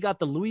when she got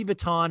the Louis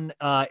Vuitton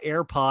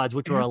AirPods,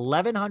 which were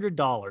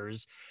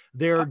 $1,100.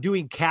 They're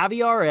doing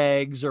caviar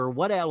eggs or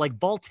whatever. Like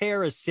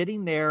Voltaire is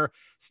standing there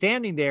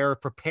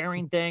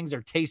preparing things.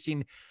 They're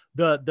tasting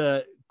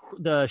the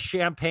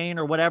champagne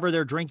or whatever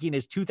they're drinking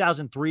is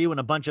 2003 when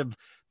a bunch of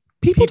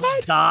people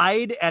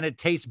died, and it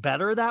tastes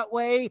better that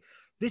way.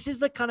 This is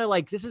the kind of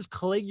like, this is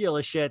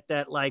Caligula shit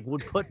that like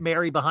would put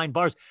Mary behind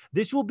bars.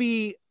 This will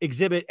be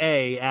exhibit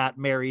A at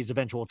Mary's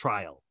eventual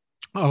trial.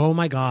 Oh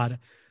my God.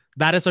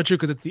 That is so true.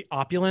 Cause it's the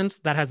opulence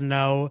that has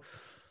no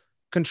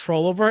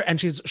control over it. And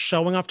she's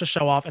showing off to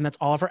show off. And that's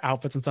all of her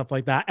outfits and stuff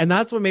like that. And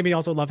that's what made me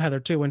also love Heather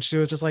too. When she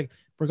was just like,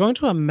 we're going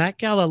to a Met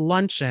Gala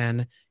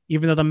luncheon,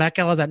 even though the Met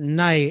Gala is at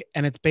night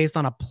and it's based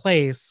on a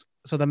place.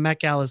 So the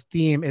Met Gala's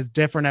theme is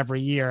different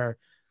every year.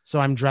 So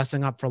I'm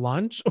dressing up for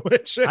lunch,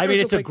 which I mean,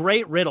 it's a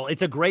great riddle.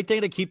 It's a great thing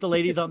to keep the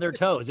ladies on their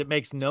toes. It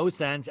makes no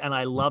sense. And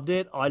I loved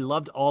it. I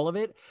loved all of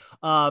it.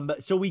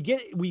 So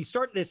we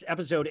start this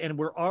episode and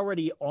we're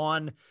already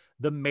on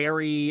the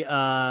Mary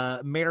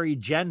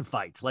Jen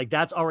fight. Like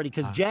that's already,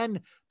 because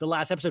Jen, the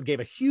last episode, gave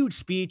a huge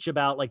speech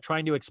about like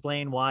trying to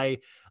explain why,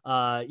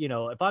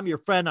 if I'm your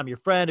friend, I'm your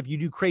friend. If you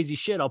do crazy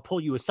shit, I'll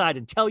pull you aside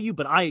and tell you,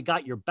 but I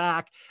got your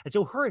back. And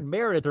so her and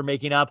Meredith are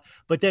making up,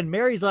 but then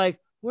Mary's like,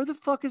 where the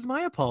fuck is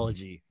my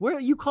apology? Where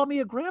you call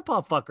me a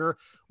grandpa fucker,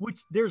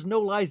 which there's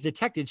no lies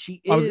detected.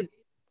 She is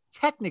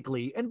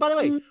technically. And by the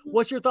way,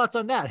 what's your thoughts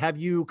on that? Have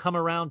you come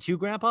around to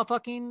grandpa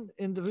fucking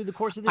through the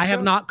course of this show? I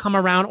have not come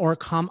around or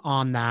come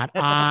on that.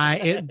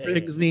 It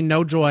brings me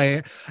no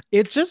joy.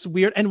 It's just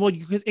weird. And well,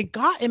 because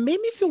it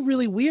made me feel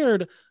really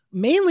weird,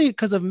 mainly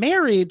because of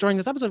Mary during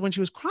this episode when she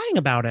was crying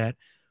about it.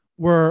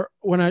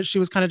 She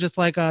was kind of just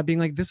like being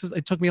like,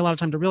 it took me a lot of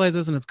time to realize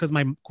this, and it's because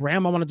my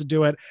grandma wanted to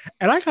do it.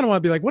 And I kind of want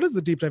to be like, what is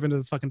the deep dive into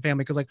this fucking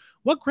family? Because like,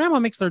 what grandma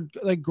makes their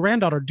like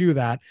granddaughter do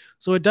that?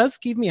 So it does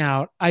skeeve me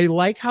out. I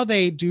like how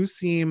they do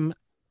seem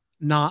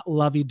not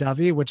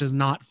lovey-dovey, which is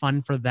not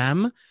fun for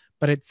them,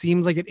 but it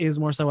seems like it is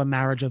more so a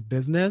marriage of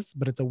business,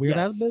 but it's a weird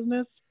ass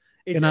business.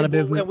 It's not a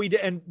business.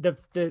 And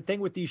the thing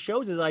with these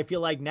shows is I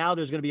feel like now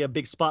there's going to be a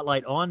big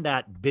spotlight on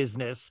that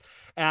business.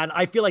 And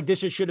I feel like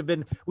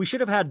we should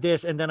have had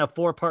this and then a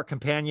 4-part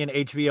companion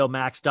HBO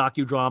Max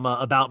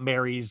docudrama about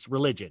Mary's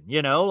religion,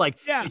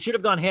 it should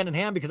have gone hand in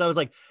hand, because I was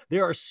like,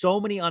 there are so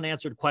many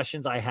unanswered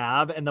questions I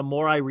have. And the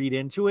more I read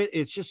into it,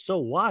 it's just so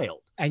wild.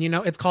 And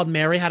it's called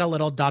Mary Had a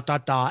Little ...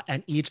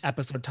 And each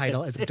episode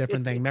title is a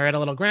different thing. Mary had a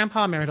little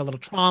grandpa, Mary had a little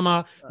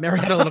trauma, Mary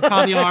had a little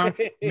caviar,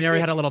 Mary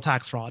had a little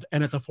tax fraud.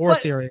 And it's a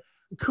 4-series.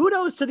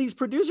 Kudos to these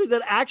producers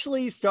that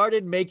actually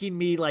started making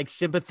me like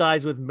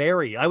sympathize with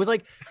Mary. I was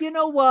like, you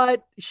know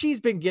what? She's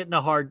been getting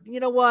nobody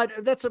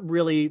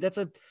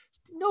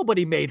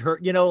made her,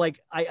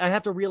 I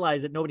have to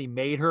realize that nobody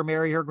made her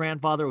marry her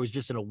grandfather. It was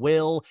just in a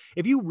will.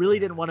 If you really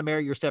didn't want to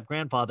marry your step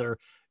grandfather,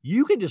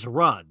 you can just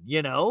run,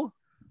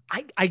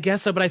 I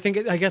guess so, but I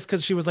guess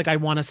because she was like, I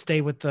want to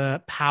stay with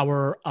the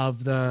power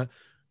of the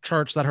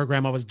church that her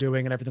grandma was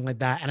doing and everything like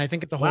that. And I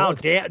think it's a whole. Wow,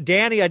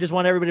 Danny, I just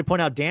want everybody to point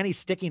out, Danny's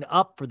sticking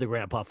up for the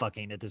grandpa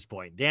fucking at this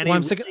point. Danny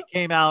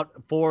came out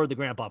for the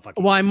grandpa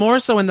fucking. Well, I'm more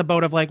so in the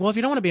boat of like, well, if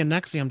you don't want to be a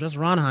Nexium, just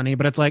run, honey.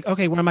 But it's like,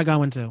 okay, where am I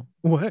going to?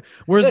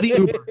 Where's the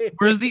Uber?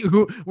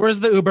 Where's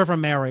the Uber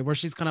from Mary? Where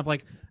she's kind of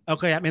like,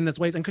 okay, I'm in this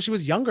ways. And because she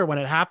was younger when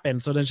it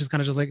happened. So then she's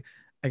kind of just like,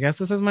 I guess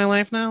this is my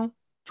life now.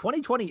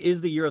 2020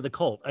 is the year of the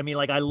cult. I mean,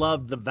 like I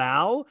loved The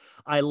Vow.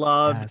 I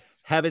loved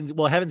Heaven's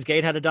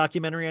Gate had a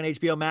documentary on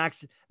HBO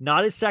Max,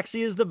 not as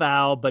sexy as The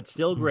Vow, but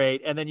still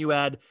great. And then you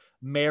had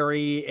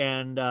Mary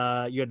and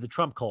you had the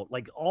Trump cult,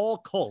 like all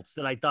cults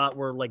that I thought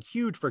were like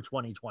huge for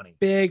 2020.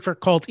 Big for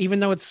cults, even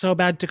though it's so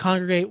bad to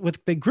congregate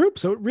with big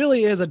groups. So it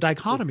really is a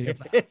dichotomy of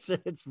that. It's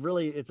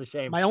a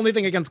shame. My only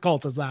thing against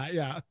cults is that,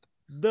 yeah.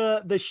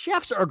 The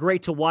chefs are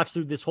great to watch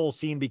through this whole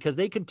scene because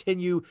they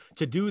continue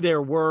to do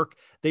their work.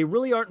 They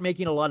really aren't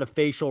making a lot of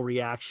facial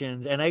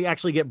reactions, and they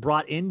actually get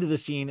brought into the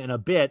scene in a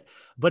bit,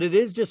 but it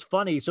is just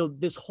funny. So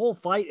this whole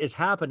fight is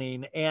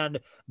happening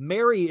and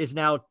Mary is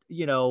now,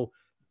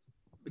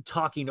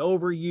 talking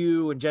over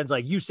you, and Jen's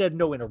like, you said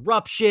no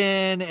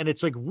interruption. And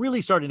it's like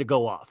really starting to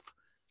go off.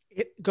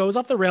 It goes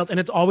off the rails. And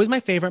it's always my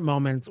favorite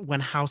moments when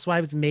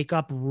housewives make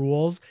up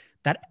rules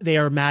that they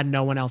are mad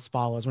no one else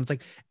follows. When it's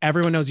like,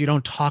 everyone knows you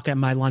don't talk at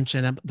my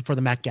luncheon for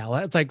the Met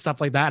Gala. It's like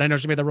stuff like that. I know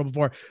she made the rule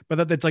before, but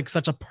that it's like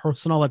such a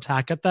personal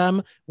attack at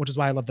them, which is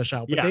why I love the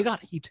show. But they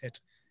got heated.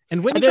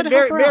 And Whitney tried to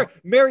help her out.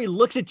 Mary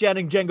looks at Jen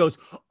and Jen goes,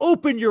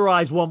 open your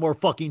eyes one more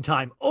fucking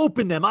time.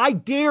 Open them. I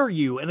dare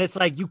you. And it's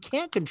like, you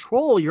can't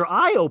control your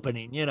eye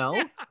opening,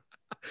 Yeah.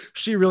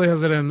 She really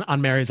has it in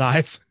on Mary's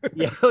eyes.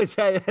 Yeah,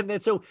 and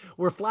then so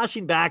we're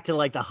flashing back to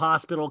like the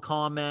hospital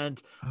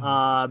comment.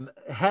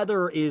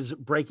 Heather is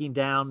breaking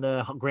down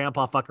the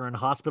grandpa fucker in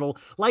hospital.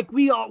 Like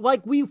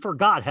we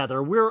forgot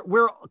Heather.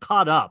 We're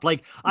caught up.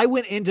 Like I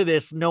went into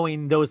this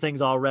knowing those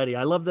things already.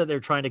 I love that they're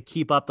trying to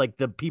keep up like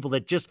the people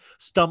that just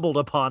stumbled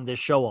upon this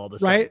show all the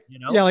time. Right? You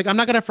know? Yeah, like I'm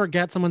not gonna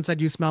forget someone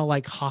said you smell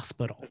like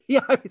hospital.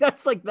 Yeah,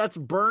 that's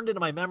burned into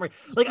my memory.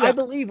 Like I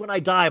believe when I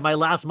die, my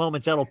last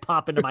moments that'll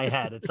pop into my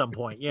head at some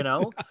point, you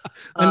know?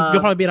 And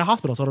you'll probably be at a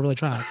hospital, so it'll really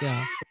track.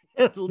 Yeah.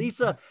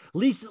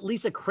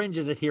 Lisa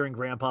cringes at hearing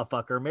grandpa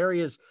fucker.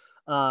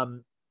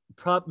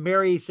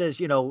 Mary says,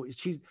 you know,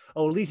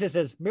 Lisa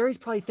says, Mary's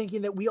probably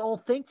thinking that we all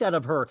think that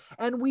of her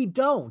and we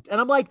don't. And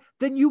I'm like,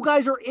 then you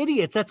guys are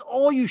idiots. That's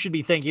all you should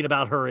be thinking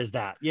about her is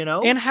that, you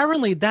know?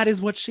 Inherently, that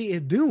is what she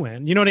is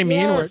doing. You know what I mean?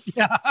 Yes.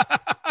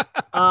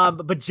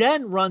 But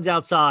Jen runs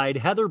outside.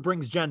 Heather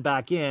brings Jen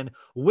back in.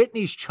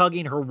 Whitney's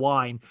chugging her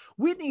wine.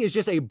 Whitney is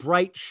just a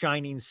bright,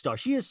 shining star.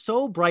 She is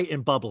so bright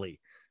and bubbly.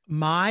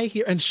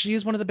 And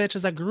she's one of the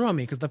bitches that grew on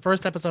me because the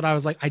first episode I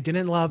was like, I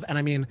didn't love, and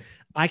I mean,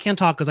 I can't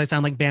talk because I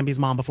sound like Bambi's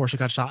mom before she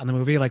got shot in the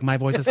movie. Like my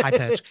voice is high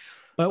pitched.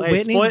 But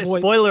Whitney's voice.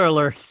 Spoiler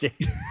alert, Steve.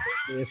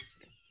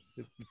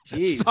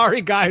 Jeez.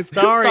 Sorry, guys.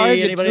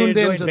 Sorry if you tuned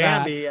into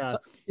Bambi,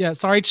 that.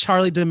 Sorry,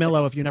 Charlie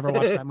DeMillo, if you never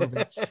watched that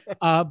movie.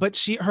 But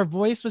her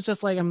voice was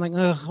just like, I'm like,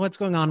 ugh, what's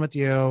going on with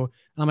you? And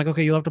I'm like,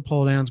 okay, you love to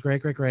pole dance.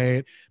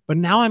 Great. But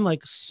now I'm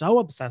like so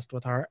obsessed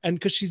with her. And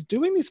because she's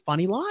doing these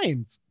funny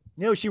lines.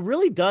 You know, she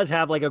really does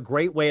have like a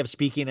great way of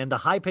speaking, and the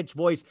high pitched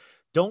voice.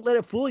 Don't let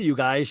it fool you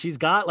guys. She's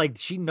got like,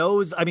 she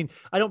knows. I mean,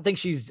 I don't think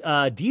she's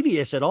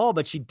devious at all,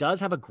 but she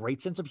does have a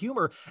great sense of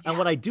humor. And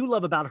what I do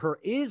love about her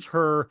is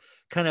her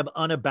kind of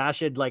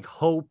unabashed like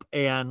hope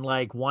and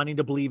like wanting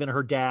to believe in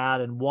her dad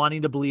and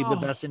wanting to believe the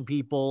best in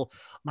people.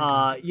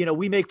 You know,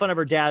 we make fun of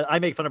her dad. I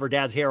make fun of her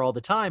dad's hair all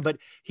the time, but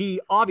he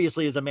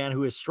obviously is a man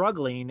who is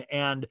struggling,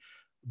 and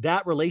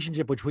that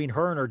relationship between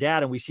her and her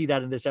dad. And we see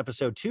that in this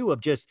episode too, of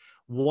just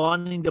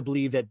wanting to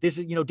believe that this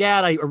is, you know,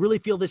 Dad, I really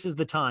feel this is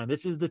the time.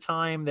 This is the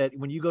time that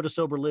when you go to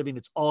sober living,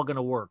 it's all going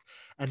to work.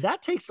 And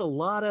that takes a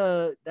lot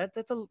of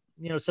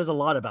says a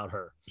lot about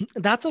her.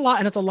 That's a lot.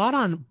 And it's a lot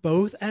on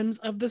both ends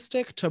of the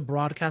stick to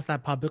broadcast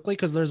that publicly.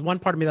 Cause there's one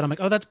part of me that I'm like,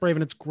 oh, that's brave.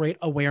 And it's great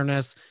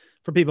awareness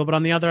for people. But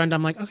on the other end,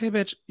 I'm like, okay,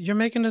 bitch, you're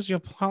making this your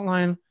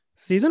plotline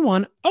season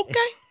 1. Okay.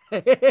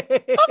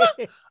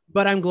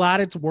 But I'm glad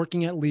it's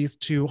working at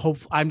least to hope.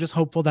 I'm just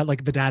hopeful that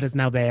like the dad is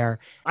now there.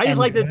 I just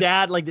like the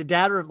dad,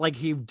 like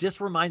he just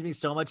reminds me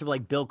so much of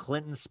like Bill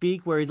Clinton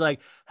speak, where he's like,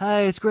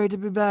 hey, it's great to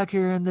be back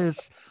here in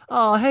this.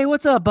 Oh, hey,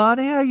 what's up,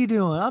 Bonnie? How you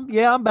doing?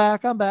 I'm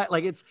back.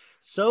 Like it's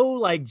so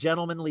like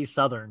gentlemanly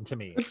Southern to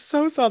me. It's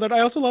so Southern. I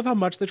also love how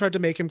much they tried to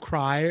make him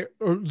cry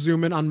or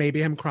zoom in on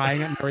maybe him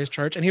crying at Mary's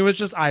church. And he was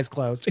just eyes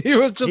closed. He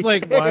was just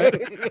like, what?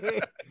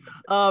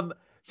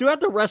 So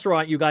at the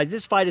restaurant, you guys,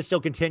 this fight is still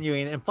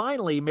continuing. And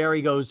finally,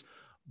 Mary goes,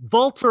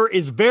 Walter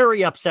is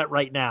very upset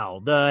right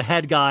now, the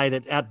head guy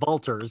at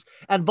Walter's.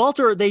 And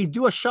Walter, they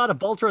do a shot of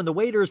Walter and the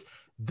waiters.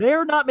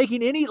 They're not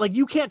making any, like,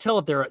 you can't tell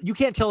if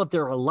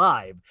they're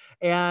alive.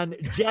 And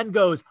Jen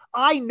goes,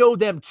 I know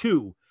them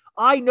too.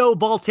 I know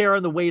Walter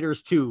and the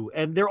waiters too.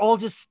 And they're all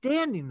just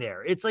standing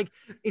there. It's like,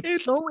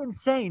 it's so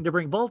insane to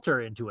bring Walter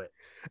into it.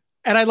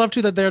 And I love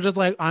too that they're just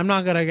like, I'm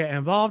not gonna get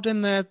involved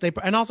in this.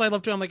 And also I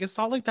love too, I'm like, is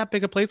Salt Lake that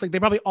big a place? Like they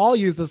probably all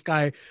use this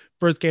guy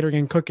for his catering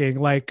and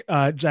cooking, like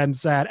Jen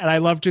said. And I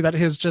love too that that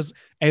his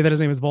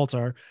name is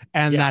Volter,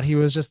 and that he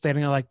was just standing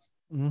there like,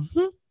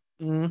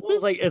 Well,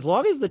 like as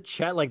long as the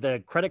chat, like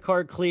the credit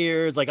card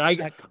clears, like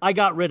I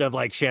got rid of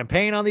like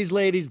champagne on these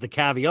ladies, the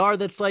caviar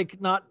that's like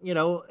not, you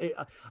know,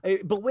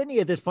 but Whitney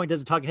at this point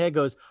does a talking head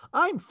goes,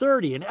 I'm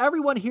 30 and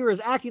everyone here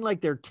is acting like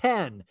they're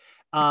 10.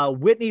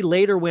 Whitney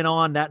later went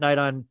on that night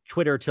on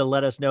Twitter to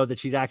let us know that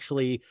she's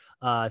actually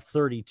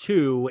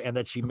 32 and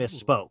that she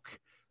misspoke.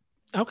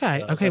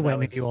 Okay,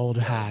 Whitney, you old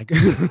hag.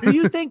 Do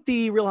you think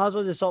the Real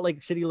Housewives of Salt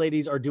Lake City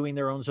ladies are doing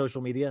their own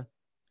social media?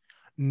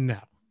 No.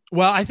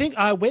 Well, I think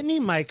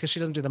Whitney might, because she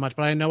doesn't do that much,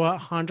 but I know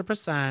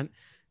 100%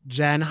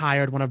 Jen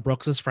hired one of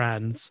Brooks's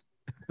friends.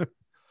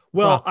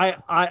 Well,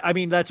 I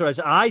mean, that's what I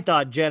said. I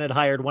thought Jen had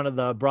hired one of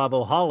the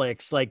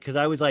Bravo-holics, like, because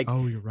I was like,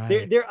 oh, you're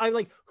right. I'm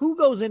like, who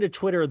goes into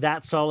Twitter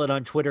that solid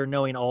on Twitter,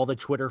 knowing all the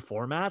Twitter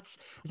formats?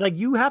 It's like,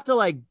 you have to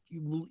like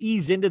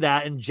ease into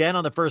that. And Jen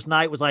on the first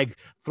night was like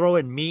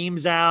throwing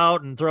memes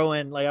out and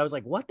I was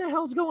like, what the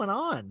hell's going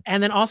on?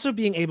 And then also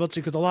being able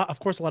to, because a lot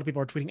of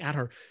people are tweeting at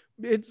her.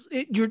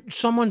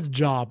 Someone's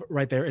job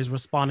right there is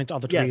responding to all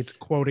the tweets,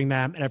 quoting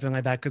them and everything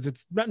like that. Because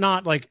it's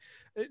not like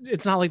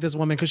this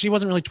woman, because she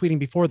wasn't really tweeting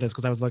before this,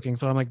 because I was looking.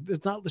 So I'm like,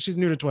 she's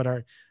new to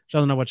Twitter. She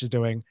doesn't know what she's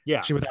doing.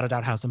 Yeah. She without a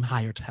doubt has some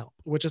hired help,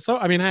 which is so,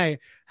 I mean, hey,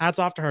 hats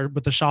off to her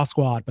with the Shaw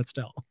squad, but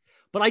still.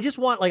 But I just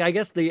want, like, I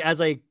guess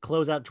as I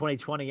close out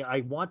 2020, I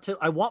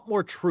want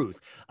more truth.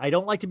 I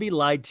don't like to be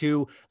lied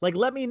to. Like,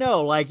 let me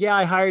know. Like, yeah,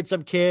 I hired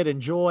some kid,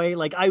 enjoy.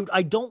 Like,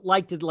 I don't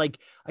like to, like,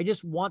 I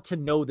just want to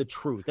know the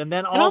truth. And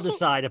then I'll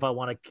decide if I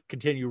want to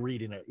continue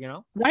reading it, you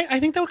know? Right. I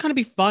think that would kind of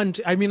be fun.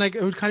 I mean, like,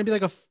 it would kind of be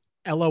like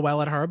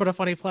LOL at her, but a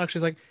funny flex.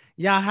 She's like,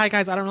 yeah, hi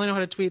guys, I don't really know how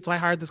to tweet, so I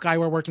hired this guy.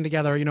 We're working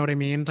together. You know what I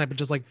mean? Type of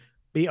just like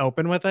be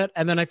open with it.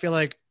 And then I feel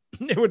like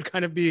it would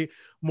kind of be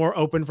more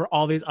open for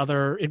all these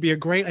other, it'd be a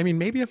great, I mean,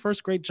 maybe a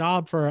first great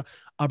job for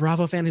a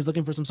Bravo fan who's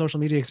looking for some social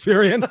media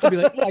experience to be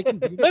like, oh, I can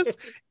do this.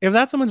 If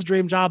that's someone's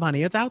dream job,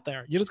 honey, it's out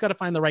there. You just got to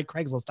find the right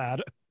Craigslist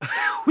ad.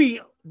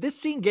 This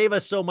scene gave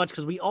us so much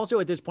because we also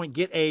at this point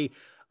get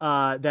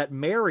that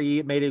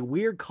Mary made a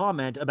weird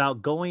comment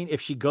about going,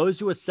 if she goes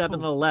to a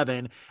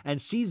 7-Eleven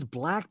and sees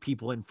black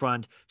people in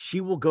front,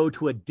 she will go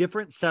to a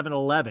different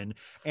 7-Eleven.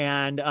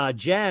 And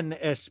Jen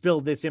has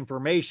spilled this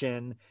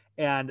information,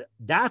 and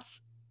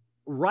that's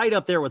right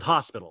up there with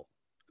hospital.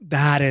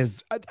 That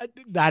is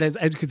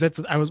because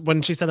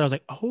when she said that, I was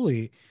like,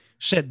 holy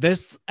shit,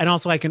 this. And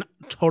also I can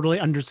totally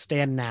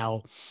understand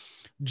now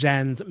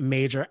Jen's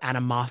major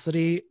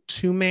animosity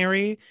to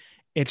Mary.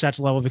 It's such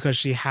level because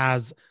she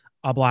has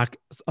black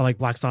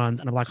sons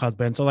and a black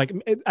husband. So like,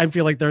 I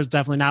feel like there's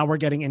definitely, now we're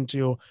getting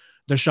into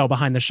the show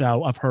behind the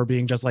show of her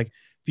being just like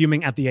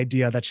fuming at the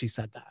idea that she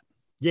said that.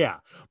 Yeah.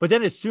 But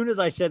then as soon as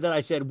I said that,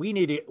 I said, we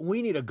need a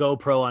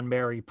GoPro on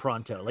Mary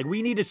pronto. Like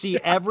we need to see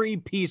every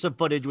piece of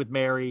footage with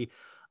Mary.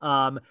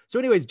 So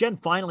anyways, Jen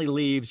finally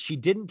leaves. She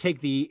didn't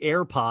take the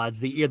AirPods,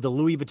 the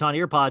Louis Vuitton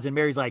AirPods. And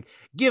Mary's like,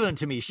 give them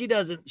to me. She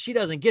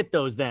doesn't get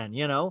those then,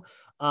 you know?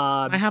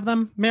 I have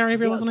them, Mary, if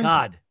you're listening.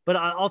 God. But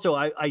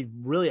I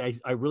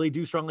really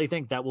do strongly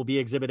think that will be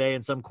Exhibit A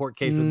in some court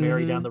case with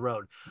Mary down the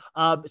road.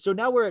 So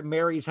now we're at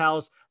Mary's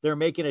house. They're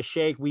making a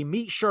shake. We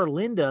meet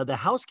Charlinda, the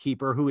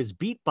housekeeper, who is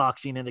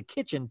beatboxing in the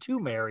kitchen to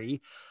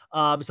Mary.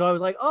 So I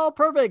was like, oh,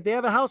 perfect. They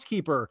have a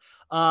housekeeper.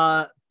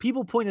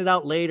 People pointed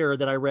out later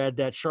that I read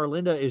that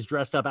Charlinda is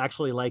dressed up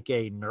actually like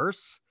a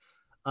nurse.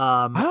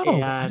 And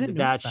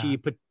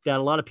that a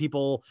lot of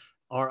people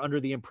are under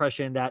the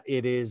impression that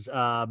it is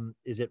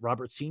it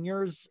Robert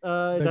Senior's?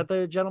 Is that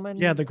the gentleman?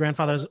 Yeah, the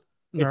grandfather's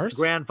nurse. It's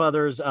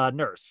grandfather's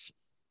nurse.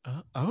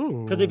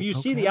 Because if you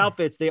see the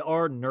outfits, they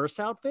are nurse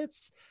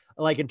outfits,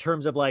 like in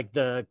terms of like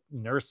the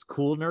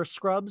cool nurse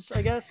scrubs,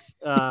 I guess.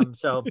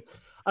 So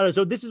I don't know.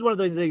 So this is one of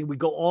those things. We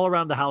go all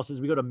around the houses.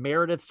 We go to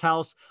Meredith's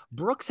house.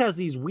 Brooks has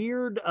these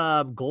weird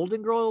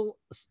Golden Girl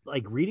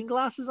like reading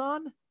glasses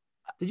on.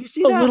 Did you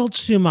see that? A little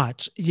too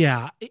much.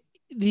 Yeah.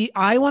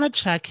 I want to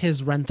check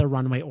his Rent the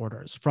Runway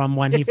orders from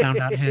when he found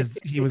out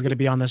he was going to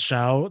be on this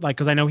show. Like,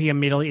 cause I know he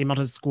immediately emailed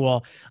his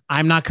school,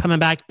 I'm not coming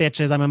back,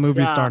 bitches. I'm a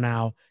movie star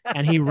now.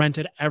 And he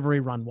rented every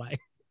runway,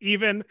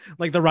 even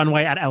like the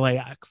runway at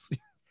LAX.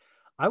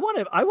 I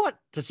want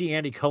to see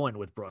Andy Cohen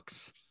with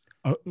Brooks.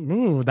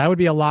 That would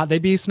be a lot.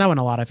 They'd be snowing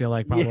a lot, I feel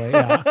like, probably.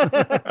 Yeah.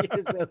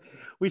 So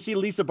we see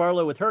Lisa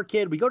Barlow with her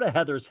kid. We go to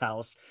Heather's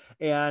house,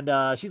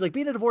 and she's like,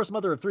 being a divorced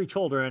mother of 3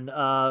 children,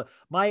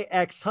 my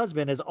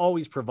ex-husband has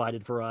always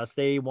provided for us.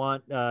 He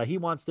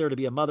wants there to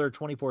be a mother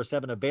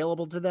 24/7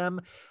 available to them.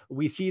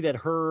 We see that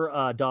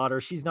her daughter,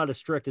 she's not as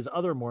strict as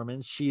other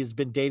Mormons. She's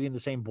been dating the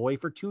same boy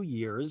for 2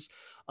 years.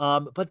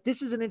 But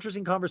this is an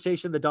interesting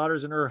conversation the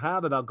daughters and her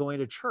have about going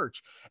to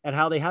church and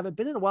how they haven't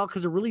been in a while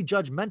because they're really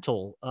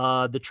judgmental,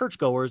 the churchgoers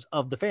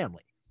of the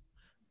family.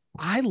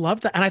 I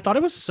love that. And I thought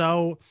it was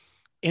so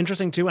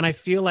interesting too. And I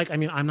feel like, I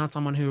mean, I'm not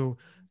someone who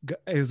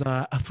is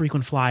a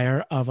frequent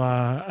flyer of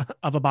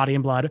a Body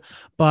and Blood,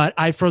 but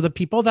for the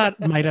people that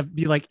might have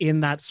be like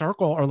in that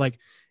circle or like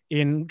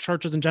in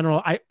churches in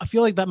general, I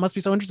feel like that must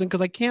be so interesting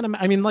because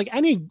I mean, like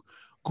any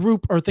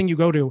group or thing you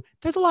go to,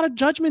 there's a lot of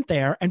judgment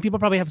there and people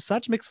probably have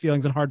such mixed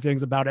feelings and hard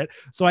feelings about it.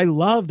 So I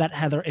love that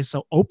Heather is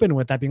so open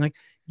with that, being like,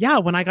 yeah,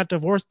 when I got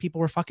divorced,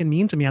 people were fucking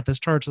mean to me at this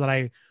church that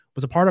I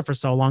was a part of for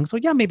so long. So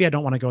yeah, maybe I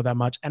don't want to go that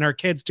much. And her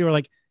kids too are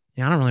like,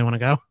 yeah, I don't really want to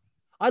go.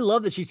 I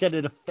love that she said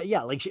it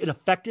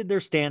affected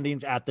their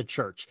standings at the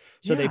church.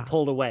 So they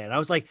pulled away. And I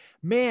was like,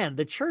 man,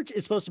 the church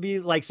is supposed to be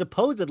like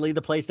supposedly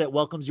the place that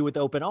welcomes you with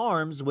open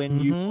arms when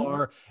you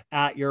are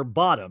at your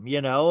bottom,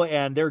 you know,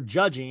 and they're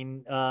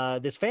judging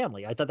this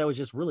family. I thought that was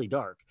just really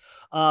dark.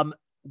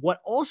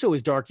 What also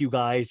is dark, you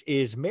guys,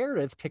 is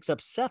Meredith picks up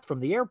Seth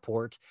from the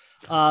airport,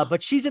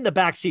 but she's in the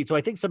back seat. So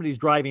I think somebody's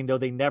driving, though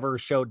they never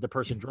showed the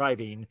person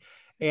driving.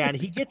 And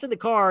he gets in the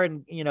car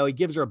and, you know, he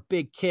gives her a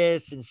big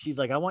kiss and she's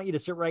like, I want you to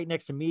sit right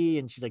next to me.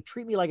 And she's like,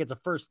 treat me like it's a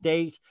first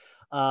date.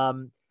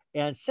 And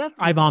Seth,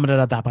 I vomited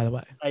at that, by the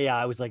way. Yeah.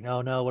 I was like,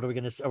 no, what are we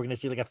going to see? Are we going to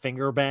see like a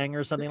finger bang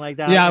or something like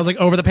that? Yeah. I was like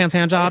over the pants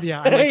hand job.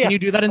 Yeah. I'm like, can you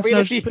do that in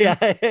snow shoes?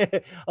 Yeah.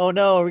 Oh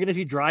no. We're going to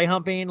see dry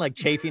humping, like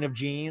chafing of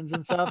jeans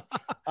and stuff.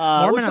 Which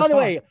by the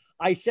way,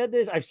 I've said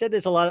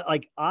this a lot.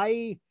 Like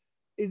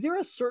is there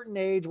a certain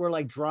age where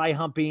like dry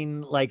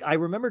humping, like I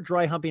remember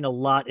dry humping a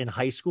lot in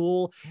high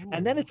school.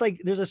 And then it's like,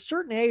 there's a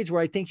certain age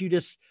where I think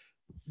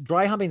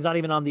dry humping's not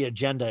even on the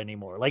agenda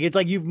anymore. Like, it's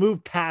like you've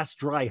moved past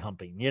dry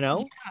humping, you know?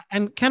 Yeah.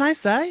 And can I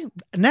say,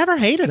 never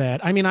hated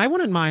it. I mean, I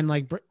wouldn't mind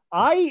like,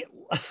 I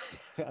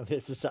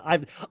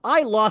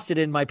lost it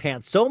in my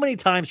pants so many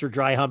times for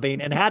dry humping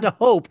and had to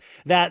hope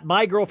that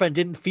my girlfriend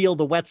didn't feel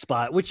the wet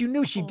spot, which you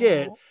knew she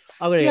did.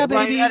 I'm gonna Yeah,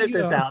 Ryan, baby, edit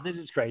this yeah. out. This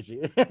is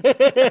crazy.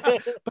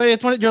 But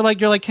it's when you're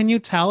like, can you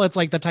tell it's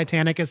like the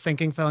Titanic is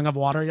sinking, filling of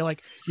water? You're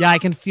like, yeah, I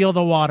can feel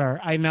the water.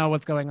 I know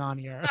what's going on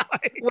here.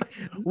 Like,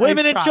 Women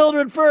nice and try.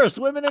 children first.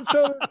 Women and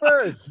children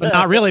first. But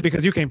not really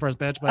because you came first,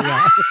 bitch. But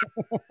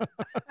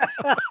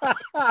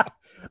yeah.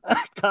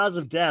 Cause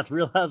of death.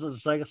 Real House of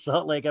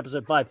Salt Lake,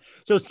 episode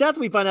 5. So Seth,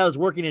 we find out, is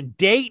working in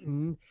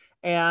Dayton.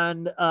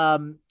 And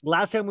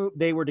last time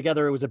they were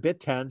together, it was a bit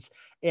tense.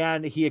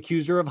 And he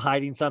accused her of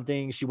hiding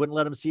something. She wouldn't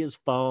let him see his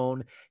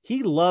phone.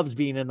 He loves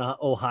being in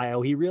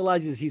Ohio. He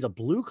realizes he's a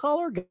blue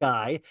collar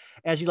guy.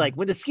 And she's like,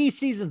 when the ski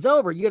season's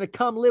over, you're going to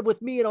come live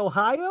with me in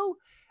Ohio?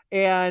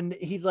 And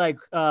he's like,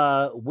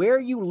 where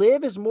you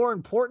live is more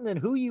important than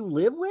who you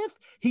live with.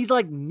 He's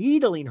like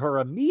needling her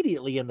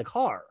immediately in the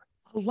car.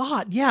 A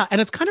lot. Yeah. And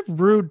it's kind of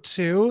rude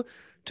too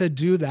to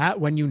do that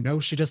when you know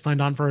she just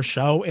signed on for a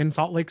show in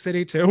Salt Lake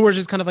City too, where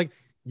she's kind of like,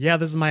 yeah,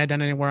 this is my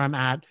identity where I'm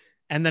at.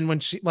 And then when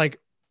she like,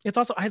 it's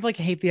also, I like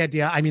hate the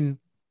idea. I mean,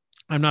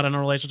 I'm not in a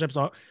relationship,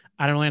 so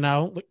I don't really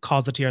know. Like,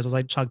 cause the tears as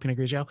I chug Pinot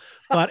Grigio.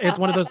 But it's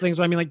one of those things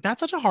where I mean, like, that's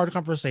such a hard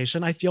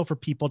conversation. I feel for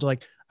people to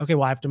like, okay,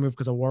 well, I have to move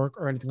because of work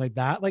or anything like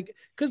that. Like,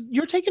 because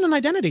you're taking an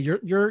identity.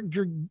 You're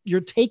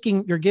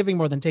giving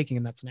more than taking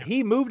in that scenario.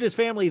 He moved his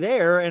family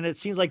there, and it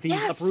seems like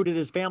he's uprooted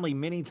his family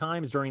many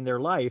times during their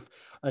life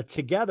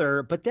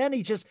together. But then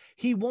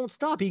he won't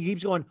stop. He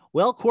keeps going,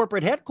 well,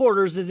 corporate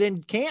headquarters is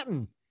in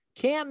Canton.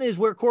 Canton is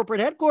where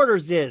corporate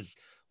headquarters is.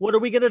 What are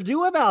we going to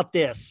do about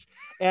this?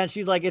 And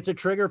she's like, it's a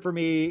trigger for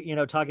me,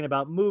 talking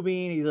about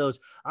moving. He goes,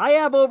 I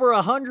have over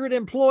 100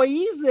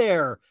 employees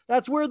there.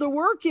 That's where the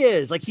work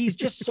is. Like, he's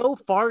just so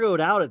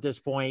fargoed out at this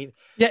point.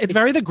 Yeah, it's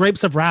very the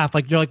grapes of wrath.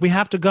 Like, you're like, we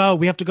have to go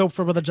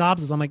for where the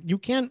jobs is. I'm like, you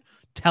can't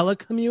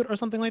telecommute or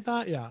something like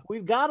that. Yeah.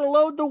 We've got to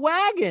load the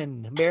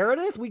wagon,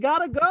 Meredith. We got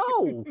to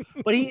go.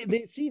 But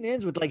the scene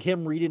ends with like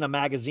him reading a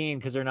magazine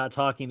because they're not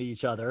talking to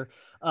each other.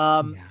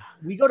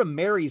 We go to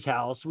Mary's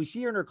house. We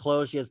see her in her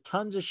clothes. She has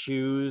tons of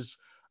shoes.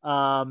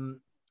 Somebody's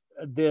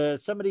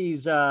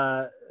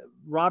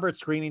Robert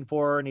screaming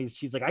for her, and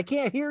she's like, I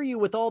can't hear you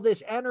with all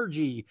this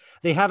energy.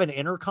 They have an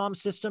intercom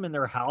system in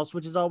their house,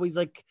 which is always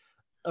like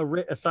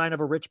a sign of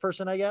a rich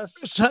person, I guess.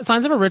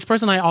 Signs of a rich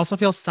person. I also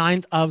feel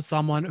signs of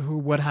someone who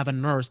would have a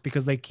nurse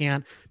because they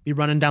can't be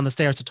running down the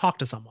stairs to talk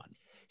to someone.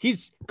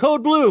 He's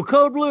code blue.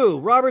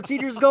 Robert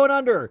Senior's going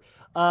under.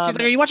 She's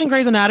like, are you watching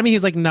Grey's Anatomy?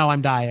 He's like, no,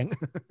 I'm dying.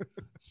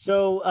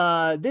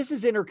 So this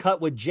is intercut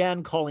with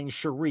Jen calling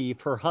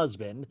Sharif her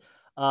husband.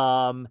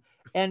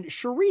 And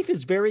Sharif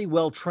is very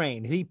well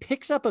trained. He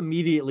picks up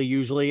immediately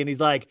usually, and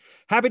he's like,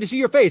 happy to see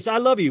your face. I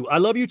love you. I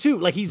love you too.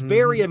 Like, he's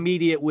very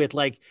immediate with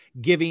like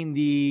giving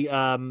the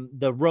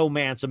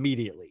romance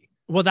immediately.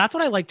 Well, that's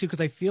what I like too,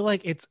 because I feel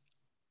like it's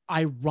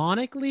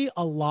ironically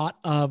a lot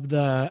of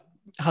the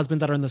husbands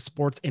that are in the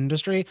sports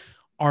industry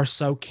are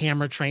so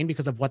camera trained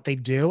because of what they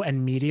do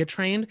and media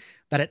trained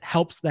that it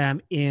helps them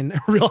in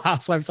a Real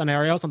Housewives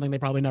scenario, something they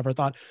probably never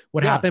thought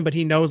would happen. But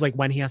he knows like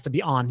when he has to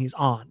be on, he's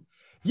on.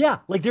 Yeah,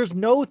 like there's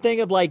no thing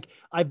of like,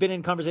 I've been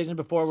in conversations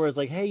before where it's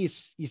like, hey,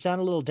 you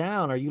sound a little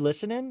down. Are you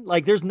listening?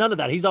 Like, there's none of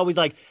that. He's always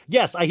like,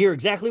 yes, I hear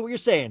exactly what you're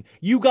saying.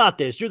 You got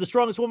this. You're the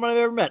strongest woman I've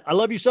ever met. I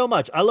love you so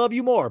much. I love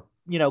you more.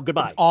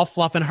 Goodbye. It's all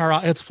fluffing her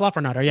up. It's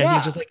fluffernutter. Yeah,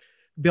 he's just like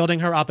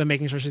building her up and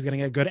making sure she's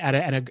getting a good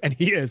edit, and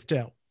he is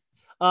too.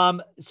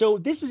 So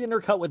this is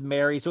intercut with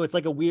Mary. So it's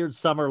like a weird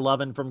summer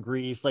loving from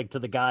Greece, like to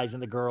the guys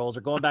and the girls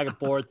are going back and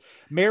forth.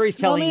 Mary's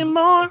telling me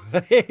more.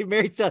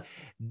 Mary's telling,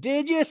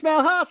 did you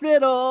smell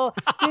hospital?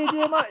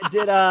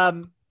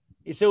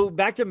 So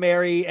back to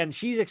Mary, and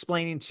she's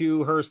explaining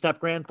to her step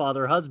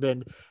grandfather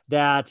husband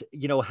that,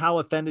 how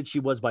offended she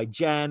was by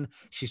Jen.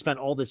 She spent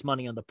all this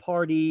money on the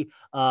party.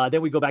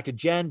 Then we go back to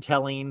Jen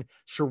telling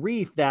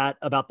Sharif that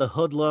about the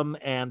hoodlum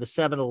and the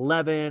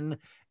 7-Eleven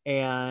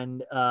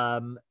and,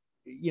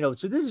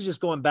 so this is just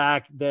going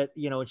back that,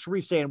 and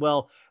Sharif saying,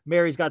 well,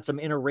 Mary's got some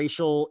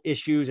interracial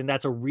issues and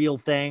that's a real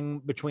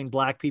thing between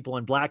black people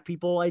and black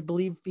people, I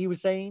believe he was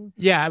saying.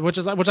 Yeah. Which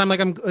I'm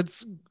like,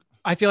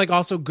 I feel like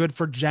also good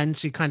for Jen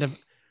to kind of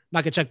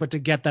not get checked, but to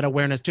get that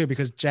awareness too,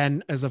 because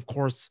Jen is, of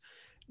course,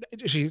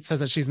 she says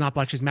that she's not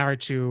black. She's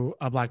married to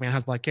a black man,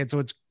 has black kids.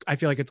 So I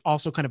feel like it's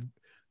also kind of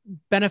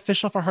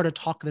beneficial for her to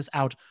talk this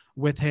out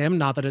with him.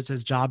 Not that it's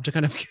his job to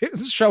kind of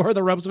show her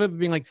the ropes of it, but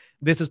being like,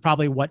 this is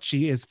probably what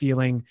she is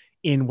feeling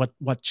in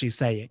what she's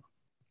saying.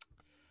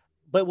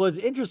 But what's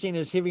interesting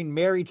is hearing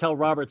Mary tell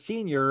Robert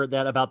Sr.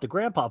 that about the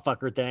grandpa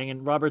fucker thing.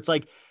 And Robert's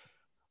like,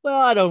 well,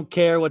 I don't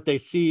care what they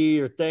see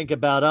or think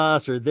about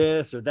us or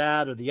this or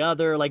that or the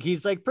other. Like,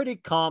 he's like pretty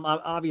calm.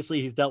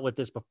 Obviously he's dealt with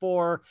this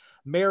before.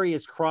 Mary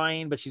is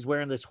crying, but she's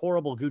wearing this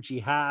horrible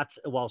Gucci hat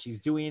while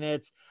she's doing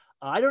it.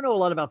 I don't know a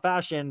lot about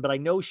fashion, but I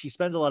know she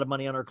spends a lot of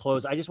money on her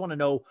clothes. I just want to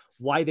know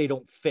why they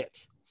don't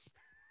fit.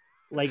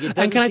 Like, it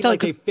doesn't seem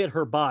like they fit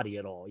her body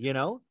at all,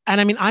 And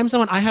I mean,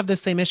 I have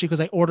this same issue because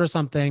I order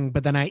something,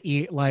 but then I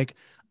eat like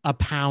a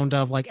pound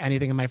of like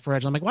anything in my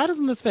fridge. I'm like, why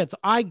doesn't this fit? So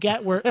I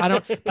get where but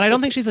I don't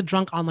think she's a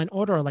drunk online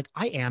orderer like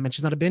I am, and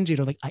she's not a binge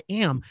eater like I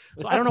am.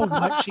 So I don't know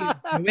what she's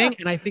doing,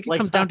 and I think it Like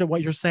comes down to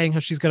what you're saying, how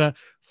she's gonna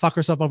fuck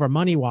herself over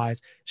money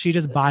wise. She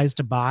just buys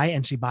to buy,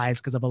 and she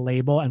buys because of a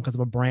label and because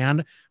of a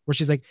brand. Where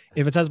she's like,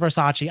 if it says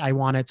Versace, I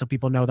want it so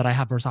people know that I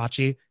have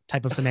Versace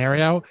type of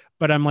scenario.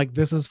 But I'm like,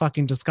 this is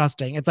fucking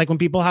disgusting. It's like when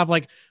people have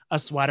like a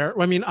sweater.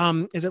 I mean,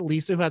 is it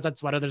Lisa who has that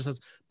sweater that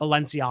says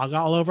Balenciaga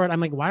all over it? I'm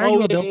like, why are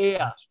you a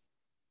bill?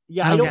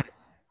 Yeah,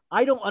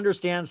 I don't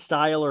understand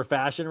style or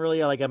fashion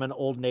really. Like I'm an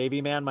Old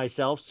Navy man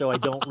myself, so I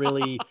don't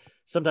really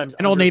sometimes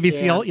an Old Navy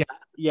SEAL. Yeah.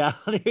 Yeah.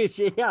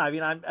 I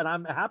mean,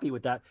 I'm happy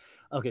with that.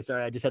 Okay,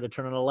 sorry, I just had to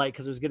turn on a light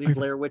because I was getting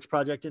Blair Witch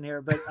Project in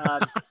here. But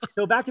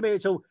so back to Mary.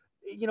 So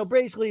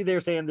basically they're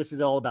saying this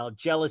is all about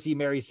jealousy.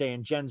 Mary's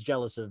saying Jen's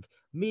jealous of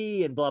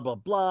me and blah, blah,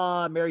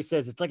 blah. Mary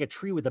says it's like a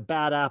tree with a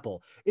bad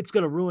apple. It's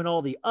going to ruin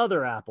all the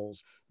other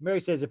apples.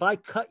 Mary says, if I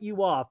cut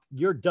you off,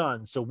 you're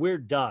done. So we're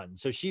done.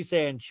 So she's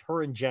saying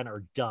her and Jen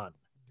are done.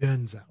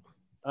 Denzel.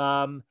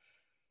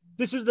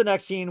 This was the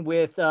next scene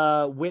with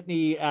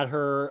Whitney at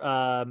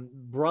her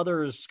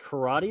brother's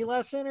karate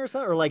lesson or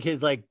something, or like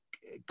his like.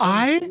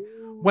 I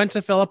went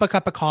to fill up a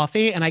cup of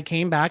coffee and I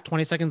came back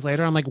 20 seconds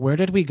later. I'm like, where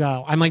did we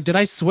go? I'm like, did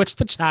I switch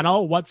the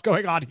channel? What's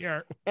going on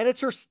here? And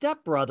it's her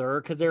stepbrother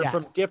because they're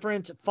from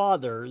different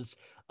fathers.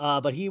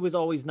 But he was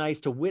always nice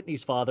to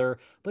Whitney's father.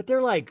 But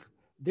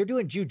they're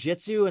doing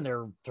jujitsu and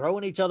they're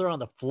throwing each other on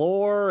the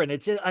floor. And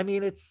it's just, I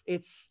mean, it's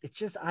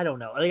just, I don't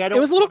know. Like, it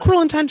was a little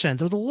cruel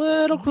intentions. It was a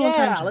little cruel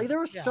intentions. Like there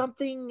was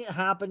something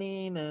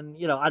happening and,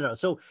 I don't know.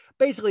 So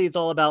basically it's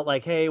all about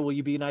like, hey, will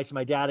you be nice to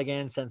my dad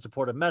again? Send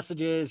supportive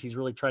messages. He's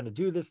really trying to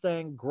do this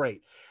thing.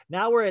 Great.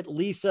 Now we're at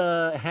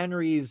Lisa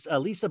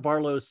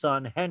Barlow's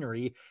son,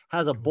 Henry,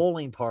 has a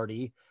bowling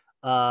party.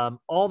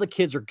 All the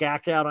kids are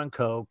gacked out on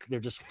coke. They're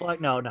just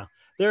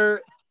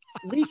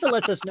Lisa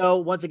lets us know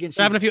once again,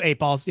 she's having a few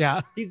 8-balls.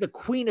 Yeah. She's the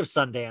queen of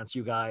Sundance,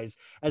 you guys,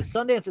 and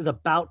Sundance is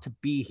about to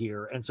be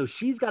here. And so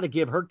she's got to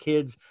give her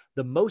kids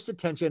the most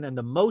attention and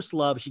the most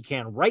love she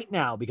can right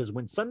now, because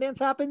when Sundance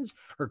happens,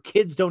 her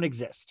kids don't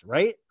exist.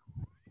 Right.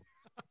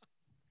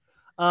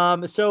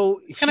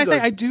 So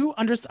I do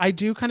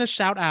kind of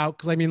shout out.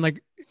 Cause I mean,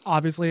 like,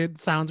 obviously it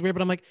sounds weird,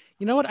 but I'm like,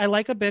 you know what? I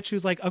like a bitch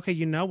who's like, okay,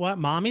 you know what?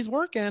 Mommy's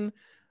working.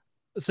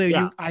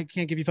 So I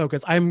can't give you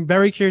focus. I'm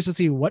very curious to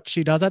see what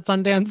she does at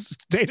Sundance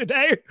day to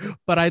day,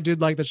 but I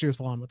did like that she was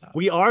full on with that.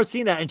 We are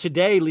seeing that. And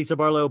today Lisa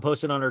Barlow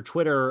posted on her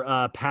Twitter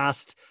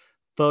past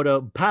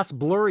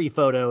blurry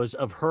photos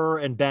of her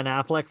and Ben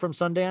Affleck from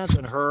Sundance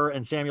and her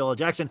and Samuel L.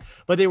 Jackson,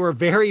 but they were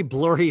very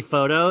blurry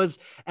photos.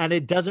 And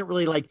it doesn't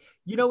really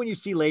when you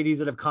see ladies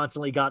that have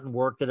constantly gotten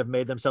work that have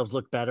made themselves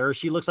look better,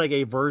 she looks like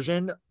a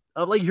version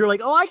of like, you're like,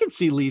 oh, I can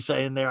see Lisa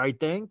in there, I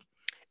think.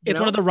 It's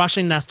one of the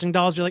Russian nesting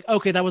dolls. You're like,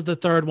 okay, that was the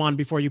third one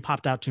before you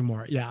popped out 2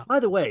 more. Yeah. By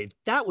the way,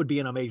 that would be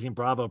an amazing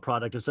Bravo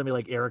product of somebody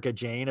like Erica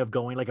Jane, of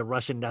going like a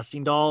Russian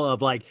nesting doll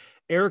of like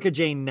Erica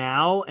Jane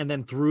now and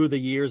then through the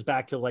years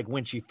back to like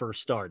when she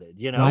first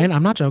started, Ryan,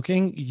 I'm not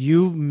joking.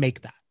 You make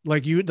that.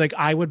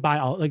 I would buy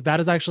all, like, that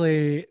is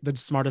actually the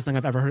smartest thing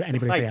I've ever heard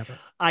anybody say ever.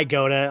 I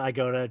go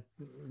to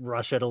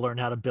Russia to learn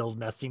how to build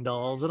nesting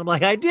dolls. And I'm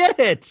like, I did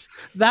it.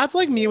 That's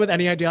like me with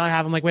any idea I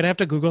have. I'm like, wait, I have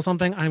to Google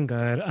something. I'm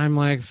good. I'm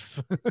like,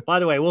 by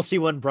the way, we'll see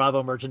when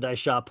Bravo merchandise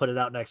shop put it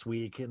out next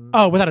week. And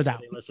without a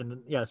doubt.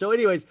 Listen. Yeah. So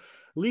anyways,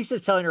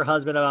 Lisa's telling her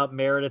husband about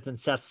Meredith and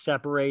Seth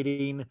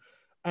separating.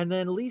 And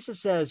then Lisa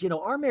says,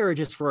 our marriage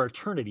is for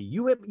eternity.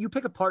 You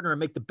pick a partner and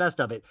make the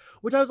best of it,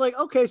 which I was like,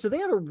 okay, so they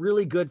have a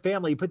really good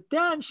family. But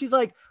then she's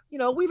like,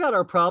 we've had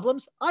our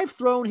problems. I've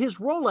thrown his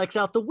Rolex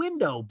out the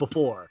window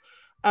before.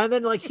 And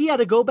then like, he had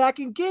to go back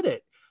and get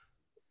it.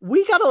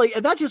 We got to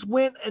and that just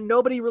went and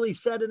nobody really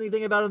said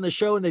anything about it in the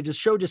show. And the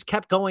show just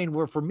kept going,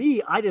 where for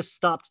me, I just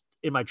stopped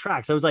in my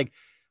tracks. I was like,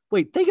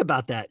 wait, think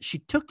about that. She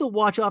took the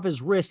watch off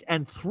his wrist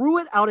and threw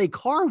it out a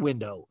car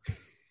window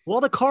while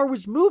the car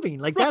was moving.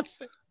 Like, that's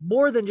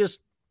more than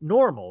just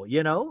normal,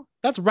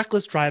 That's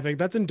reckless driving.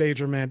 That's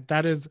endangerment.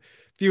 That is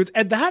feuds.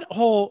 And that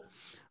whole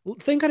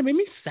thing kind of made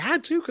me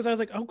sad too, because I was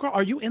like, oh girl,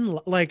 are you in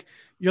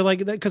you're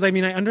like that? Because I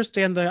mean, I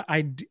understand the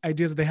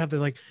ideas that they have.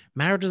 They're like,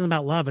 marriage isn't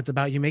about love. It's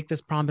about you make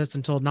this promise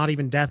until not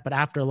even death, but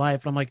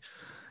afterlife. And I'm like,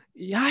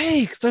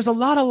 yikes, there's a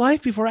lot of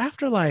life before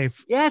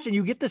afterlife. Yes. And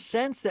you get the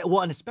sense that,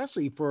 and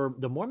especially for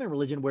the Mormon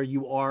religion, where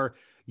you're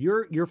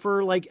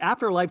for like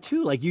afterlife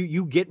too. Like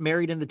you get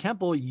married in the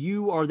temple,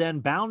 you are then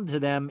bound to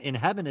them in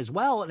heaven as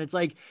well. And it's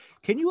like,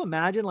 can you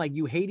imagine, like,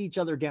 you hate each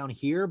other down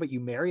here, but you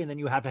marry and then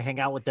you have to hang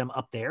out with them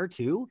up there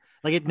too?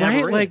 Like, it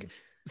never ends. Like,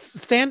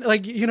 stand,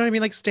 like, you know what I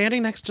mean? Like,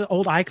 standing next to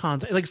old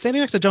icons, like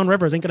standing next to Joan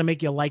Rivers ain't gonna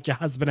make you like your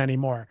husband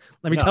anymore.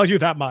 Let me tell you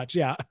that much.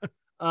 Yeah.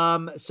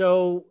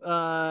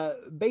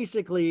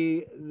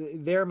 Basically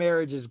their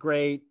marriage is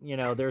great. You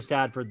know, they're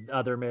sad for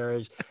other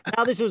marriage.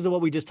 Now, this was what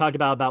we just talked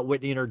about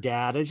Whitney and her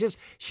dad. It's just,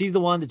 she's the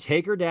one to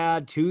take her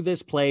dad to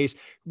this place.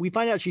 We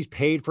find out she's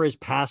paid for his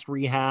past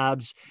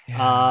rehabs.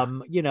 Yeah.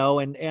 You know,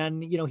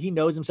 and, you know, he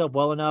knows himself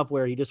well enough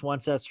where he just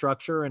wants that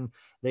structure, and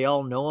they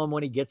all know him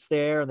when he gets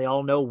there, and they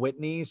all know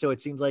Whitney. So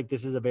it seems like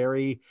this is a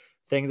very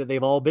thing that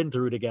they've all been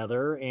through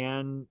together.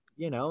 And,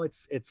 you know,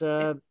 it's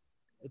a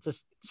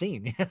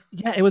scene.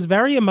 Yeah, it was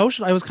very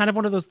emotional. It was kind of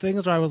one of those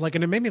things where I was like,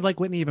 and it made me like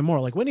Whitney even more.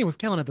 Like Whitney was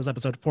killing it this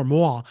episode for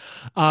moi.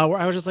 Where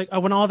I was just like,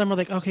 oh, when all of them were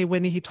like, okay,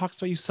 Whitney, he talks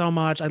about you so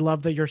much. I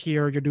love that you're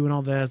here. You're doing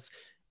all this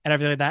and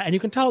everything like that. And you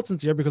can tell it's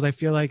sincere because I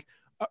feel like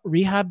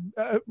rehab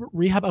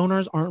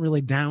owners aren't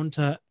really down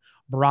to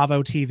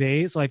Bravo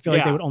TV. So I feel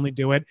like they would only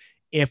do it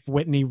if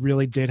Whitney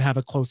really did have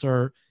a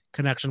closer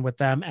connection with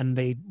them and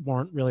they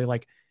weren't really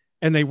like,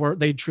 and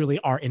they truly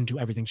are into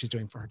everything she's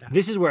doing for her dad.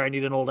 This is where I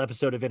need an old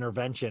episode of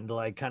Intervention to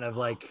like kind of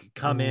like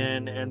come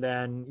in, and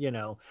then, you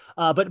know,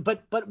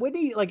 but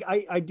Whitney, like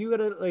I do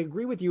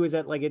agree with you, is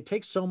that like it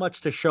takes so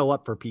much to show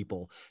up for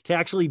people, to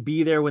actually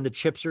be there when the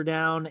chips are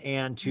down,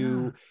 and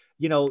to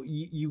you know,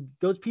 you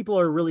those people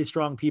are really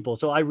strong people.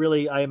 So I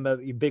am a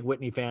big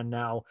Whitney fan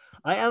now.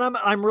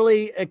 I'm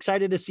really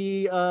excited to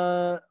see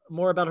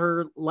more about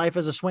her life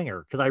as a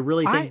swinger, because I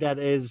really think that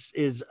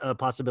is a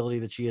possibility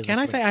that she is. Can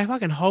I say I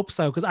fucking hope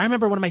so? Because I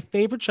remember one of my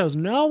favorite shows.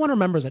 No one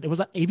remembers it. It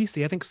was on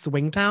ABC, I think,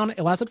 Swingtown.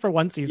 It lasted for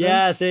one season.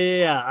 Yes,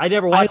 yeah. I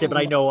never watched it, but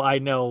I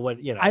know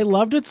what, you know. I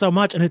loved it so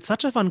much, and it's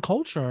such a fun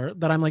culture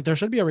that I'm like, there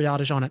should be a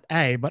reality show on it.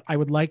 But I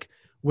would like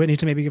Whitney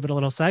to maybe give it a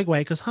little segue,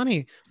 because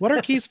honey, what are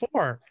keys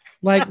for?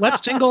 Like, let's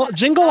jingle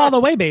all the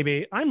way,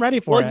 baby. I'm ready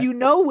for it. Well, you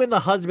know, when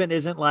the husband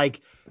isn't like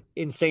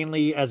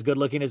insanely as good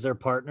looking as their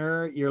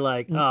partner, you're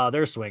like, oh,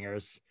 they're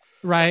swingers.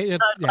 Right.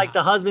 Like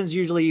the husband's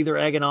usually either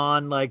egging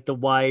on like the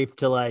wife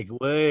to like,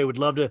 "Wait, would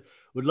love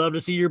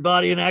to see your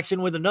body in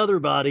action with another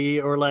body,"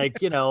 or like,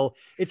 you know,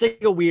 it's like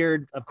a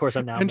weird, of course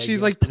I'm now. And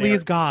she's like,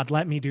 please God,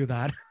 let me do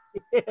that.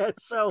 Yeah,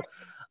 so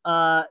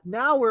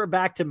now we're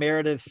back to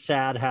Meredith's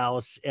sad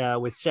house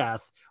with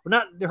Seth.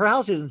 Her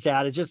house isn't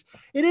sad. It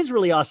is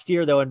really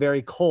austere though, and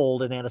very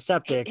cold and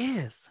antiseptic. It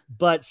is.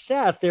 But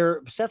Seth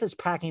is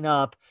packing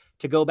up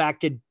to go back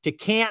to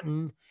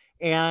Canton,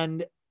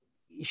 and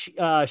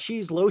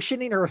she's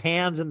lotioning her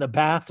hands in the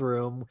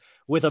bathroom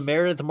with a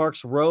Meredith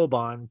Marks robe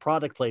on,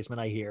 product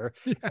placement, I hear.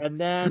 Yeah. And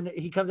then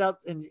he comes out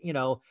and, you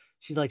know,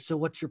 she's like, "So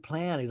what's your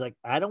plan?" He's like,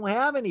 "I don't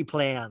have any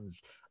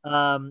plans.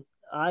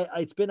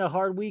 It's been a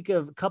hard week,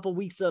 a couple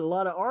weeks, a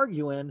lot of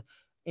arguing."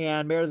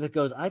 And Meredith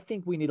goes, "I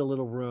think we need a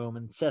little room."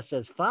 And Seth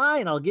says,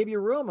 "Fine, I'll give you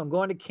room. I'm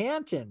going to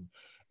Canton."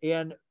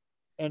 And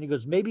he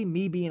goes, "Maybe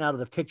me being out of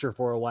the picture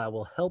for a while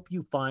will help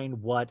you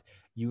find what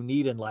you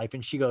need in life."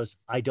 And she goes,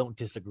 "I don't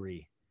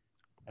disagree."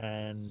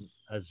 And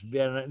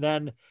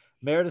then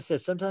Meredith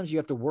says, "Sometimes you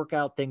have to work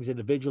out things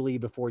individually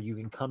before you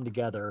can come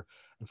together."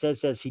 And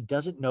says he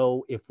doesn't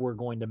know if we're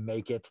going to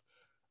make it.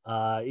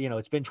 You know,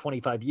 it's been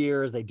 25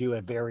 years. They do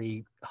a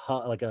very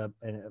like a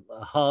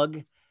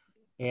hug.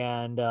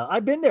 And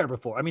I've been there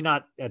before. I mean,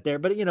 not at there,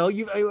 but you know,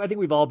 I think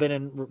we've all been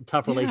in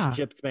tough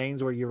relationships,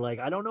 things where you're like,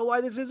 "I don't know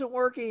why this isn't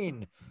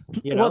working."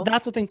 You know? Well,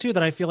 that's the thing too,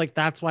 that I feel like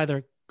that's why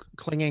they're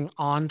clinging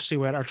on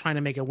to it or trying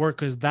to make it work.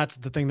 Cause that's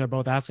the thing they're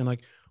both asking,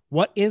 like,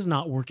 what is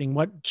not working?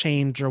 What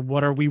changed, or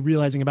what are we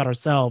realizing about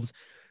ourselves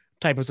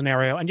type of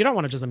scenario? And you don't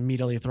want to just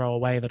immediately throw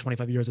away the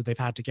 25 years that they've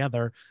had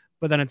together,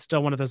 but then it's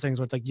still one of those things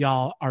where it's like,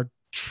 y'all are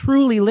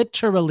truly,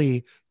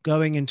 literally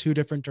going in two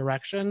different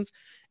directions.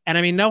 And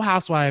I mean, no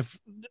housewife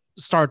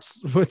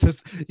starts with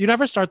this. You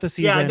never start the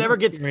season. Yeah, it never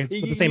gets with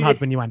the same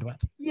husband you end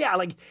with. Yeah,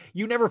 like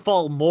you never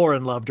fall more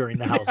in love during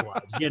the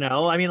Housewives, you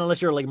know? I mean,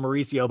 unless you're like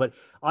Mauricio, but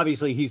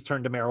obviously he's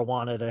turned to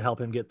marijuana to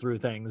help him get through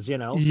things, you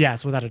know?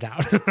 Yes, without a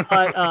doubt.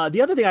 But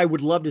the other thing I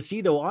would love to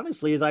see, though,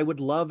 honestly, is I would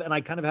love, and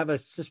I kind of have a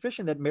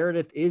suspicion that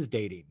Meredith is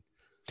dating.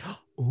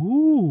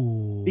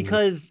 Ooh.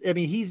 Because I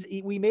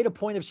mean, we made a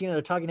point of seeing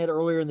a talking head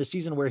earlier in the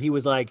season where he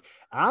was like,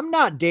 "I'm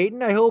not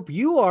dating. I hope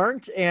you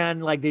aren't."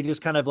 And like, they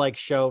just kind of like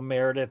show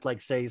Meredith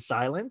like say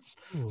silence.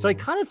 Ooh. So I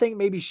kind of think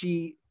maybe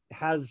she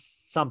has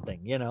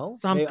something, you know,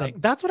 something.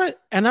 That's what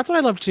I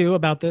love too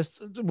about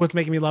this. What's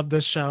making me love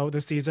this show,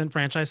 this season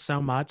franchise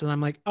so much. And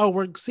I'm like, oh,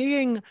 we're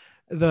seeing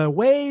the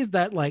ways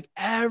that like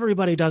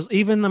everybody does,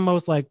 even the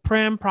most like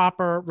prim,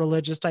 proper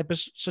religious type of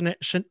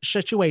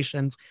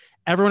situations.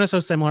 Everyone is so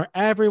similar.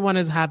 Everyone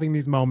is having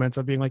these moments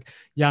of being like,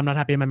 yeah, I'm not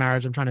happy in my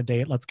marriage. I'm trying to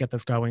date. Let's get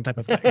this going type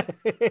of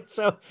thing.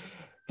 So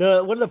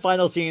one of the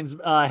final scenes,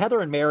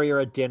 Heather and Mary are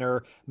at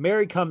dinner.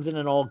 Mary comes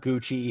in all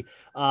Gucci,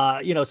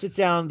 sits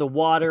down in the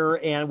water,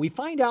 and we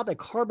find out that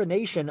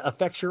carbonation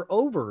affects your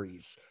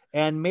ovaries.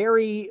 And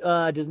Mary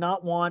does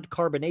not want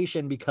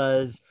carbonation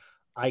because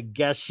I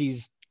guess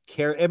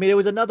it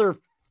was another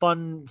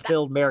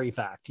fun-filled Mary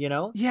fact, you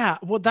know? Yeah,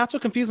 well, that's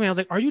what confused me. I was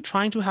like, are you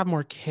trying to have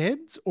more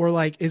kids? Or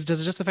like, does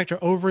it just affect your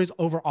ovaries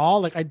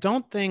overall? Like, I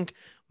don't think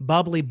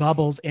bubbly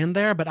bubbles in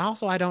there, but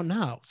also I don't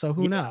know. So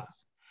who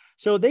knows?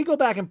 So they go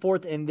back and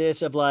forth in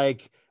this of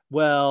like,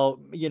 well,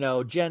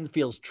 Jen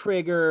feels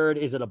triggered.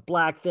 Is it a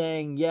black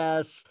thing?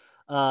 Yes.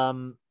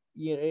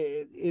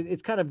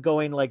 It's kind of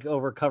going like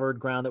over covered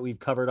ground that we've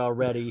covered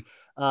already.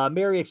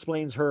 Mary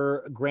explains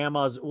her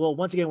grandma's, well,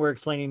 once again, we're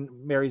explaining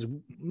Mary's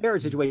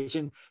marriage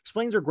situation,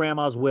 explains her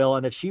grandma's will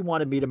and that she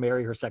wanted me to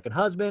marry her second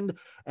husband.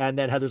 And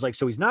then Heather's like,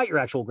 so he's not your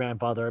actual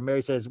grandfather. And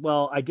Mary says,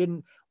 well, I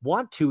didn't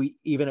want to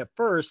even at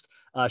first.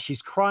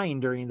 She's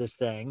crying during this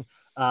thing.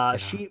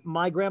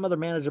 My grandmother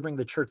managed to bring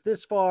the church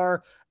this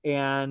far,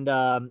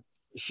 and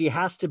she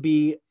has to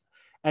be.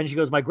 And she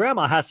goes, my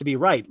grandma has to be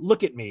right.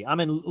 Look at me.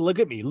 Look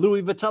at me.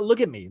 Louis Vuitton.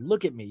 Look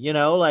at me.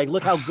 Like,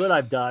 look how good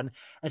I've done.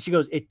 And she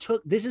goes,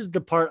 this is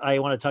the part I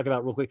want to talk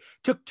about real quick.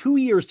 It took 2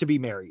 years to be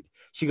married.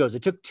 She goes,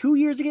 it took 2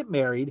 years to get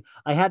married.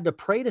 I had to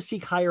pray to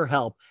seek higher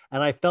help,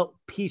 and I felt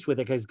peace with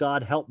it because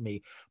God helped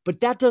me.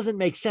 But that doesn't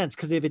make sense,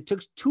 because if it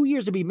took 2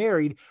 years to be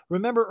married,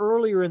 remember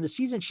earlier in the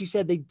season, she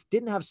said they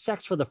didn't have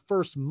sex for the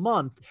first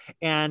month,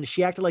 and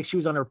she acted like she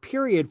was on her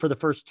period for the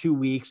first 2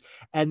 weeks.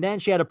 And then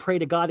she had to pray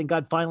to God, and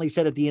God finally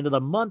said at the end of the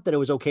month that it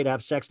was okay to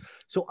have sex.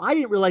 So I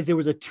didn't realize there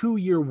was a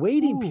 2-year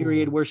waiting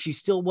period where she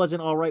still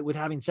wasn't all right with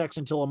having sex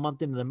until a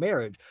month into the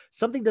marriage.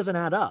 Something doesn't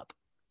add up.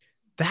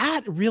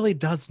 That really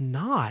does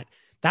not.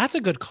 That's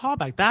a good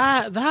callback.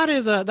 That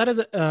is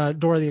a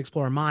Dora the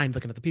Explorer mind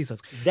looking at the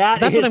pieces.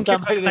 That's what I'm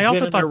curious. I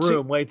also thought in the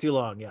room way too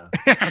long. Yeah.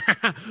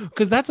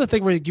 Because that's the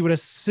thing where you would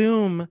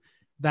assume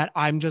that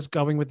I'm just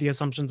going with the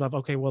assumptions of,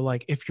 okay, well,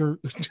 like if you're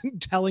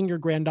telling your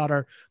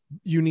granddaughter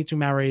you need to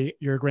marry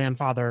your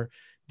grandfather,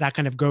 that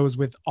kind of goes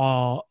with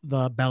all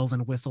the bells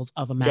and whistles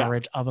of a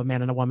marriage of a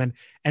man and a woman.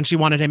 And she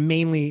wanted him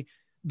mainly,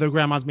 the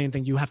grandma's main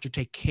thing, you have to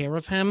take care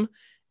of him.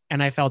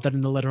 And I felt that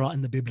in the literal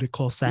and the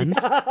biblical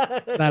sense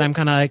that I'm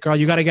kind of like, girl,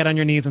 you got to get on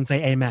your knees and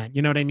say amen.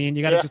 You know what I mean?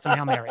 You got to do some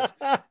Hail Marys.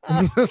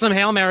 Some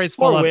Hail Marys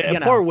full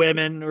of, poor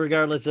women,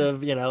 regardless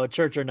of,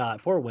 church or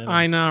not. Poor women.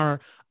 I know.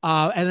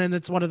 And then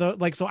it's one of the,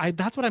 like,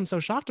 that's what I'm so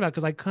shocked about,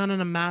 because I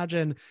couldn't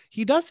imagine.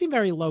 He does seem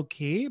very low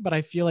key, but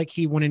I feel like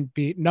he wouldn't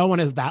be, no one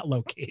is that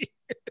low key.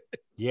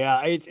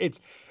 Yeah,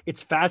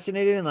 it's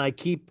fascinating, and I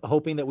keep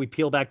hoping that we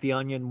peel back the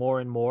onion more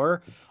and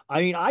more. I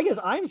mean, I guess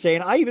I'm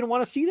saying I even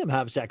want to see them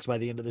have sex by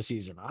the end of the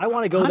season. I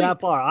want to go that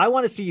far. I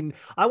want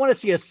to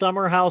see a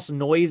summer house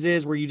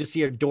noises where you just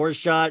see a door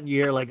shut and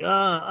you hear like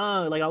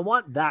I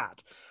want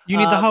that. You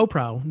need the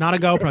HoPro, not a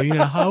GoPro. You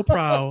need a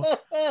HoPro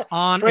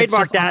on.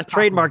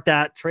 Trademark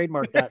that.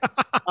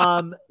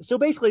 So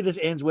basically this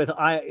ends with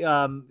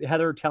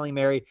Heather telling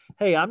Mary,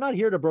 hey, I'm not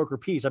here to broker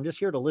peace. I'm just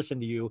here to listen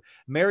to you.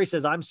 Mary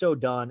says, I'm so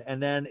done.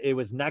 And then it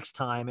was next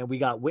time. And we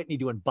got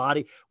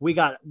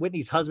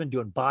Whitney's husband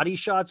doing body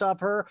shots off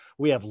her.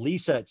 We have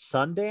Lisa at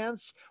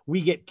Sundance.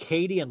 We get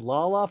Katie and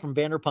Lala from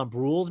Vanderpump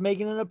Rules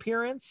making an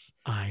appearance.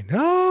 I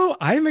know.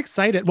 I'm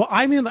excited. Well,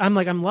 I mean,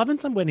 I'm loving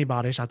some Whitney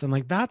body shots, and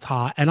like, that's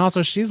hot. And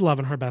also she's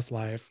loving her best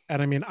life. And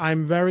I mean,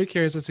 I'm very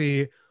curious to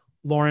see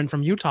Lauren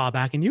from Utah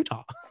back in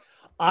Utah.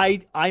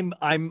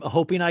 I'm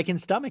hoping I can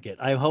stomach it.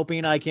 I'm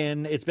hoping I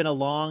can. It's been a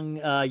long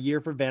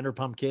year for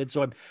Vanderpump Kids.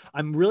 So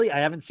I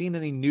haven't seen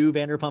any new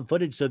Vanderpump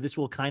footage. So this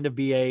will kind of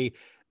be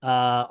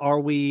how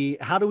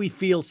do we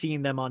feel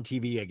seeing them on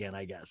TV again,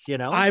 I guess,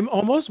 I'm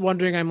almost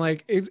wondering, I'm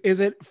like, is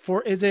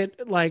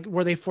it like,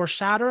 were they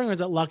foreshadowing, or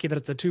is it lucky that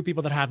it's the two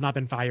people that have not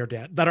been fired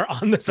yet that are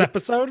on this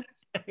episode?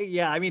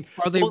 Yeah. I mean,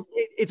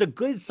 it's a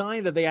good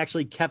sign that they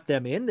actually kept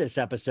them in this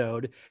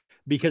episode,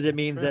 because it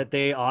means that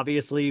they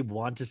obviously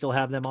want to still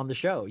have them on the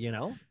show,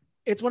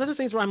 It's one of those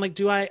things where I'm like,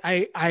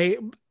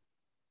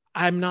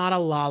 I'm not a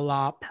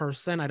Lala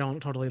person. I don't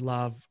totally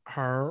love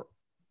her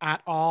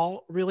at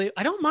all, really.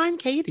 I don't mind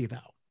Katie though.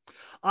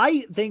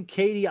 I think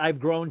Katie, I've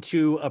grown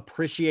to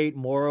appreciate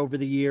more over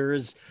the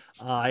years.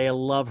 I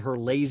love her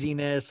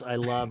laziness. I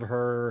love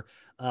her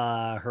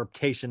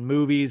taste in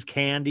movies,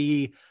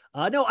 candy.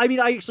 No, I mean,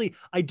 I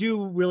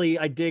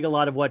dig a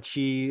lot of what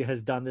she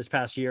has done this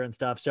past year and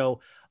stuff. So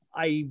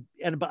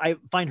but I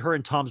find her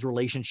and Tom's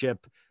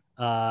relationship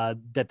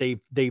that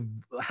they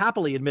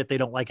happily admit they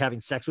don't like having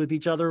sex with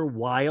each other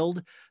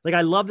wild. Like,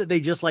 I love that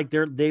they just like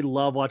they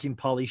love watching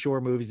Pauly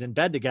Shore movies in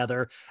bed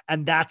together,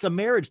 and that's a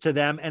marriage to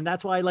them. And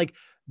that's why, like,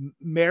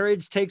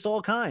 marriage takes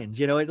all kinds,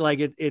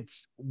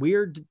 it's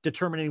weird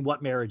determining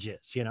what marriage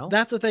is,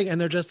 That's the thing. And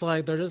they're just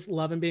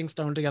loving being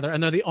stoned together,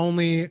 and they're the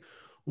only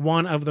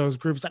one of those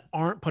groups that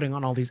aren't putting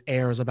on all these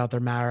airs about their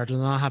marriage and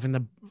not having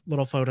the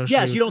little photo shoots.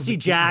 Yes, you don't see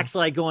Jax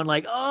like going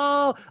like,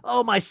 oh,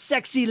 my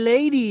sexy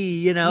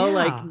lady,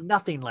 like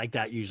nothing like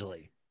that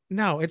usually.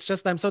 No, it's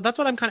just them. So that's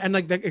what I'm kind of, and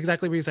like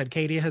exactly what you said,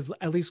 Katie has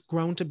at least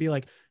grown to be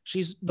like,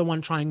 she's the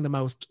one trying the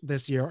most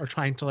this year, or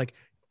trying to like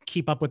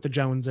keep up with the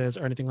Joneses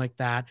or anything like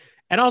that.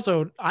 And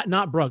also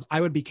not Brooks.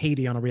 I would be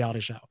Katie on a reality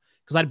show,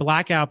 because I'd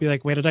black out, be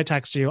like, wait, did I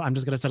text you? I'm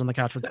just going to sit on the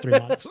couch for 3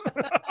 months.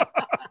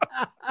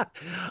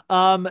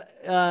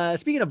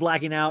 Speaking of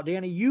blacking out,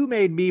 Danny, you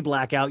made me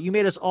black out. You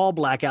made us all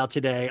black out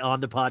today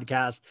on the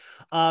podcast.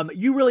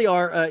 You really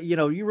are, I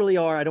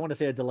don't want to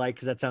say a delight,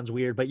 because that sounds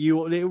weird, but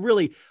you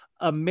really,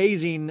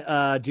 amazing,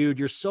 dude.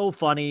 You're so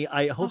funny.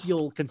 I hope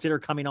you'll consider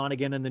coming on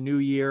again in the new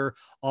year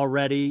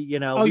already. You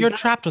know, you're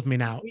trapped with me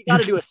now. We got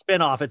to do a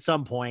spinoff at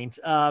some point.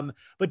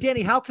 But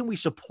Danny, how can we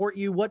support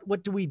you?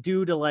 What do we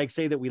do to like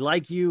say that we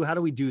like you? How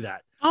do we do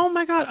that? Oh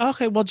my God.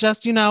 Okay. Well,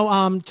 just,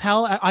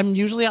 I'm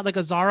usually at like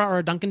a Zara or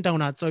a Dunkin'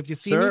 Donuts. So if you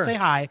see me, say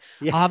hi.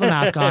 Yeah. I'll have a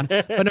mask on.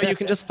 But no, you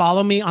can just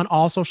follow me on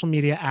all social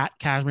media at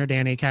Cashmere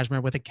Danny,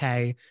 Cashmere with a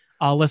K.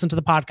 I'll listen to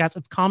the podcast.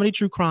 It's comedy,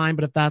 true crime.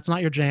 But if that's not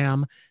your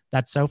jam,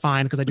 that's so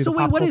fine. Because I do. So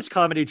wait, what is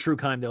comedy, true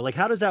crime though? Like,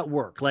 how does that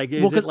work? Like,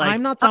 is it like,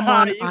 I'm not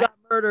someone you got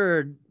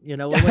murdered, you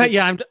know?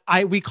 Yeah.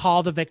 We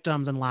call the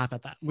victims and laugh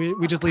at that.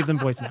 We just leave them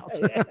voicemails.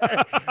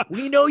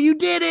 We know you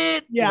did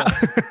it. Yeah.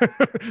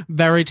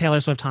 Very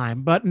Taylor Swift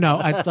time. But no,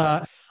 it's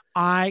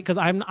because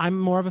I'm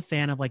more of a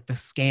fan of like the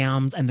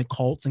scams and the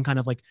cults and kind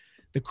of like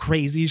the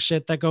crazy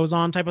shit that goes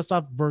on type of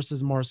stuff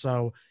versus more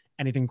so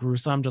anything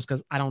gruesome, just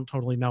because I don't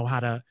totally know how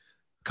to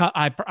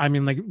I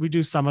mean, like we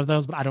do some of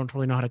those, but I don't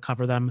totally know how to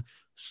cover them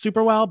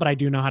super well, but I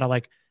do know how to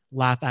like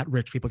laugh at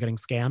rich people getting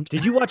scammed.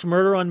 Did you watch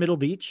Murder on Middle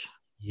Beach?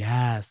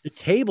 Yes. The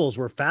tables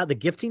were fat. The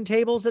gifting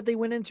tables that they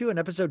went into in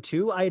episode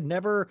 2. I had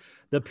never,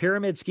 the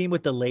pyramid scheme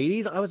with the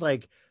ladies. I was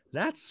like,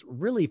 that's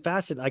really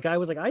fascinating. Like, I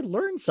was like, I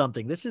learned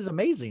something. This is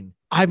amazing.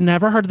 I've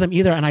never heard of them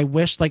either. And I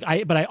wish but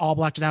I all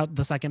blacked it out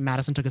the second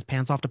Madison took his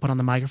pants off to put on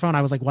the microphone.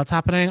 I was like, what's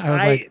happening?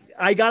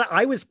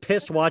 I was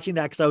pissed watching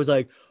that because I was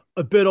like,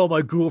 I bet all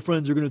my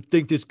girlfriends are going to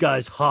think this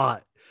guy's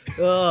hot.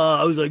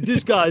 I was like,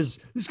 this guy's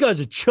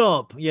a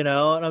chump, you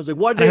know? And I was like,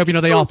 why? I hope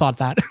they all thought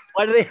that.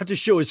 Why do they have to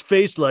show his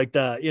face like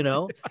that? You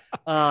know?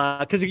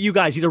 Because you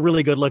guys, he's a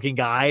really good looking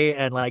guy.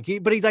 And like,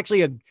 but he's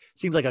actually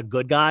seems like a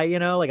good guy, you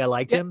know? Like I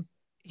liked him.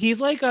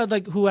 He's like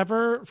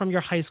whoever from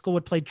your high school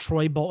would play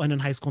Troy Bolton in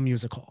High School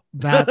Musical.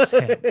 That's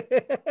him.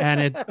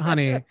 And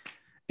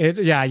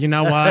you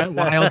know what?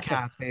 Wild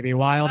cats, baby.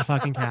 Wild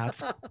fucking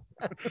cats.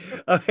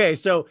 Okay,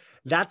 so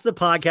that's the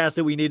podcast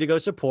that we need to go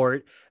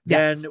support.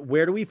 Yes. Then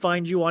where do we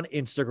find you on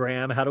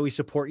Instagram? How do we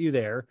support you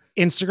there?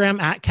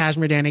 Instagram at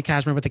Cashmere Danny,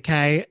 Cashmere with a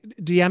K.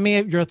 DM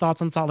me your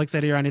thoughts on Salt Lake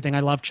City or anything. I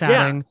love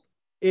chatting.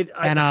 Yeah.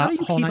 How do you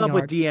keep up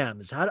with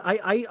DMs?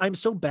 I'm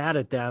so bad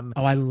at them.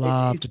 Oh, I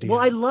love to DM. Well,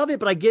 I love it,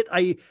 but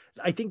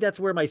I think that's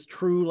where my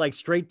true like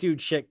straight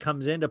dude shit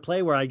comes into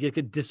play, where I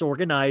get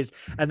disorganized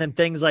and then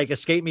things like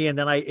escape me, and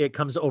then it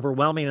comes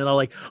overwhelming, and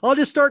I'll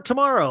just start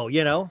tomorrow,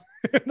 you know.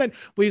 And then,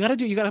 well,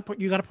 you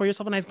gotta pour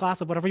yourself a nice glass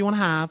of whatever you want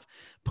to have,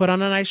 put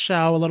on a nice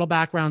show, a little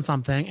background,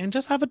 something, and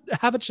just have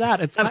a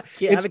chat. It's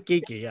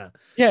geeky, yeah.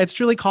 It's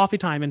truly coffee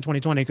time in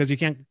 2020 because you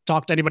can't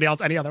talk to anybody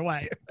else any other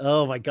way.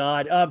 Oh my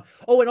God. And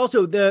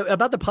also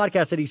about the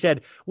podcast that he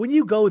said, when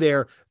you go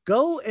there,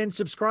 go and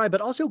subscribe,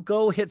 but also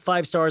go hit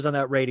 5 stars on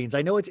that ratings.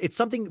 I know it's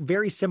something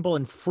very simple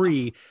and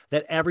free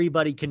that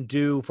everybody can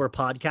do for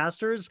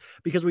podcasters,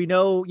 because we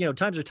know,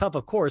 times are tough,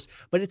 of course,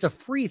 but it's a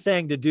free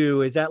thing to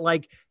do. Is that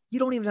like, you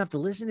don't even have to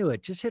listen to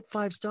it. Just hit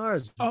 5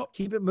 stars.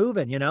 Keep it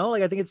moving.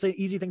 I think it's an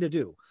easy thing to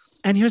do.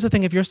 And here's the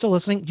thing. If you're still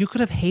listening, you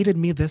could have hated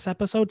me this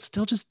episode.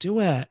 Still just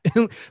do it.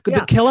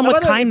 Kill him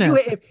with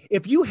kindness.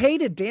 If you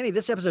hated Danny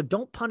this episode,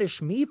 don't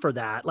punish me for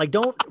that. Like,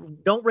 don't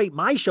rate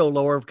my show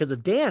lower because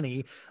of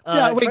Danny.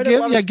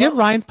 Give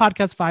Ryan's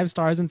podcast 5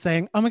 stars and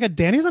saying, oh my God,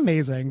 Danny's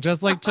amazing.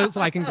 Just so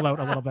I can gloat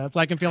a little bit. So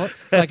I can feel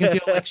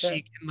like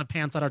chic in the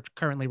pants that are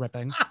currently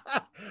ripping.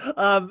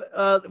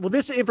 Well,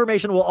 this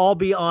information will all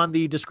be on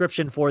the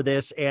description for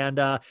this. And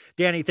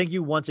Danny, thank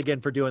you once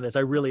again for doing this.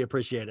 I really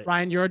appreciate it.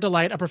 Ryan, you're a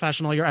delight, a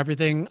professional. You're everything.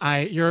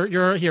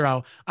 You're a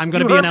hero. I'm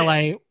going to be in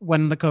LA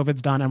when the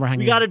COVID's done and we're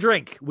hanging. We got a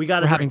drink.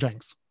 We're having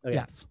drinks. Okay.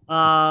 Yes.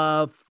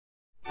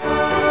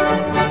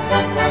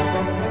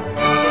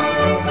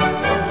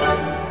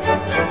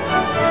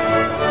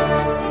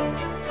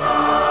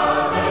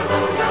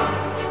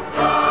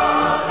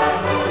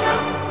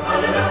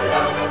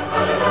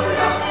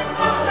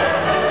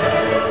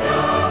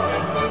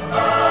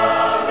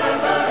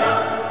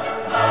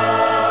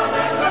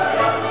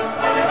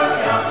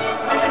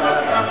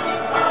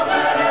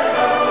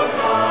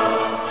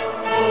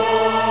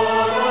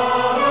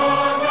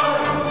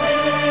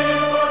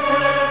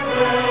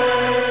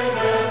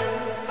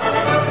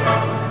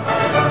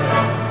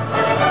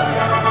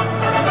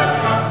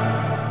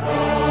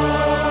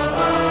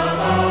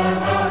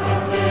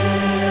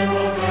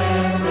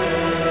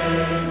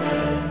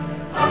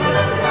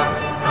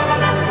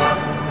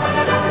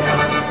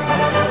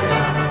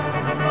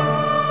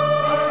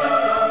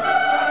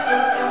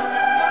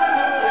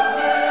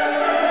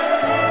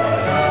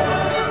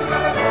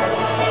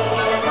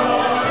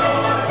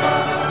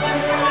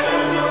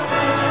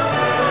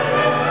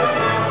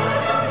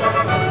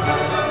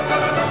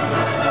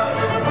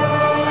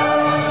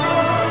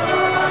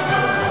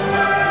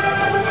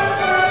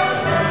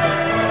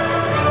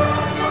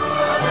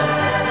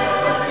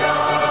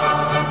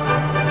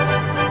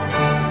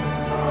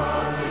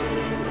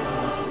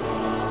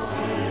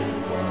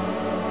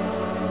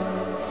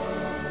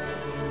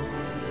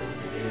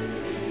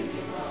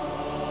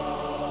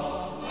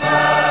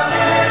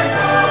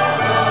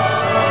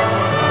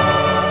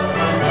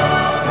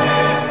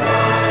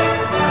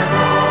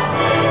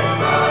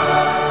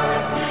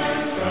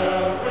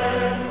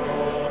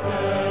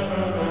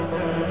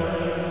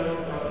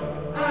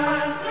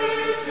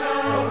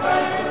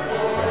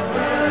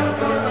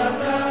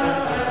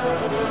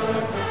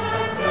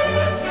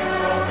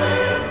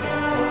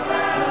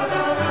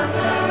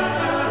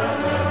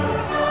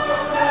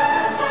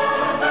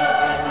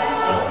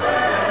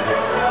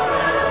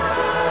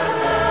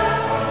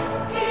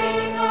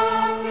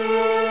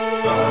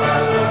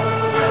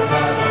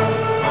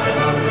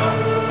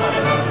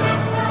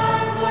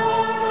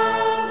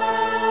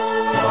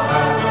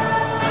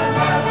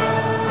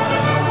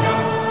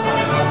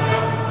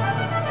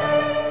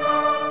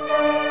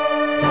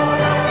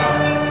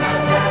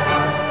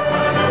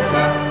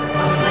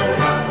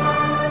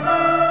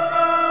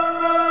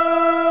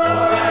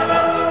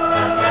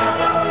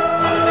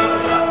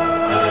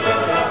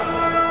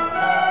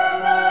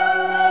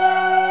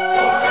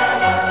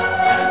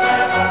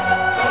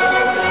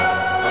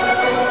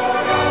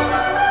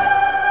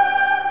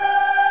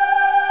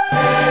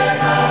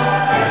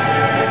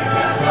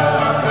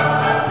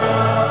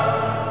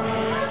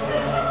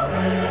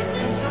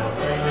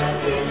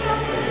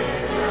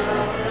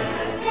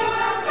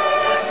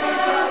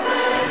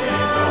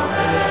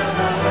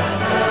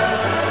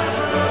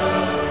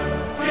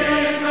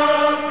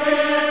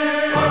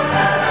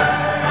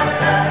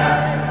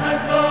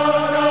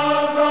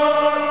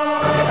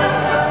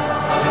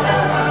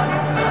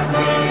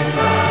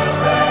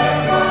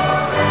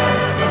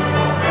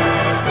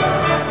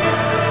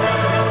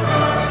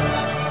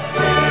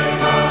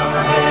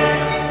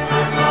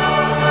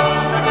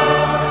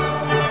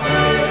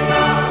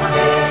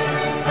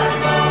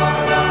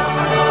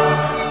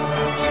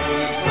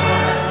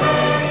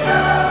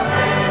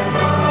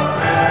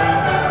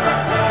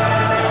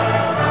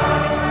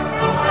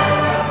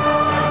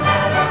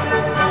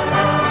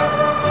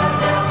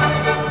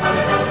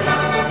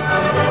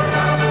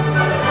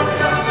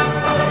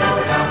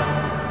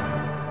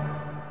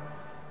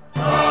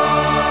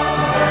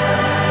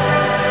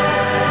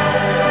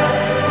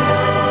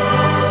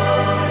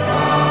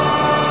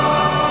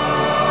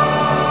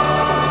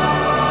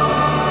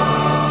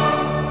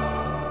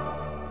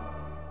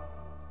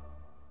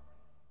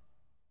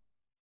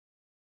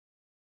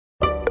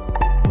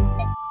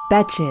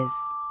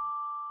 Betches.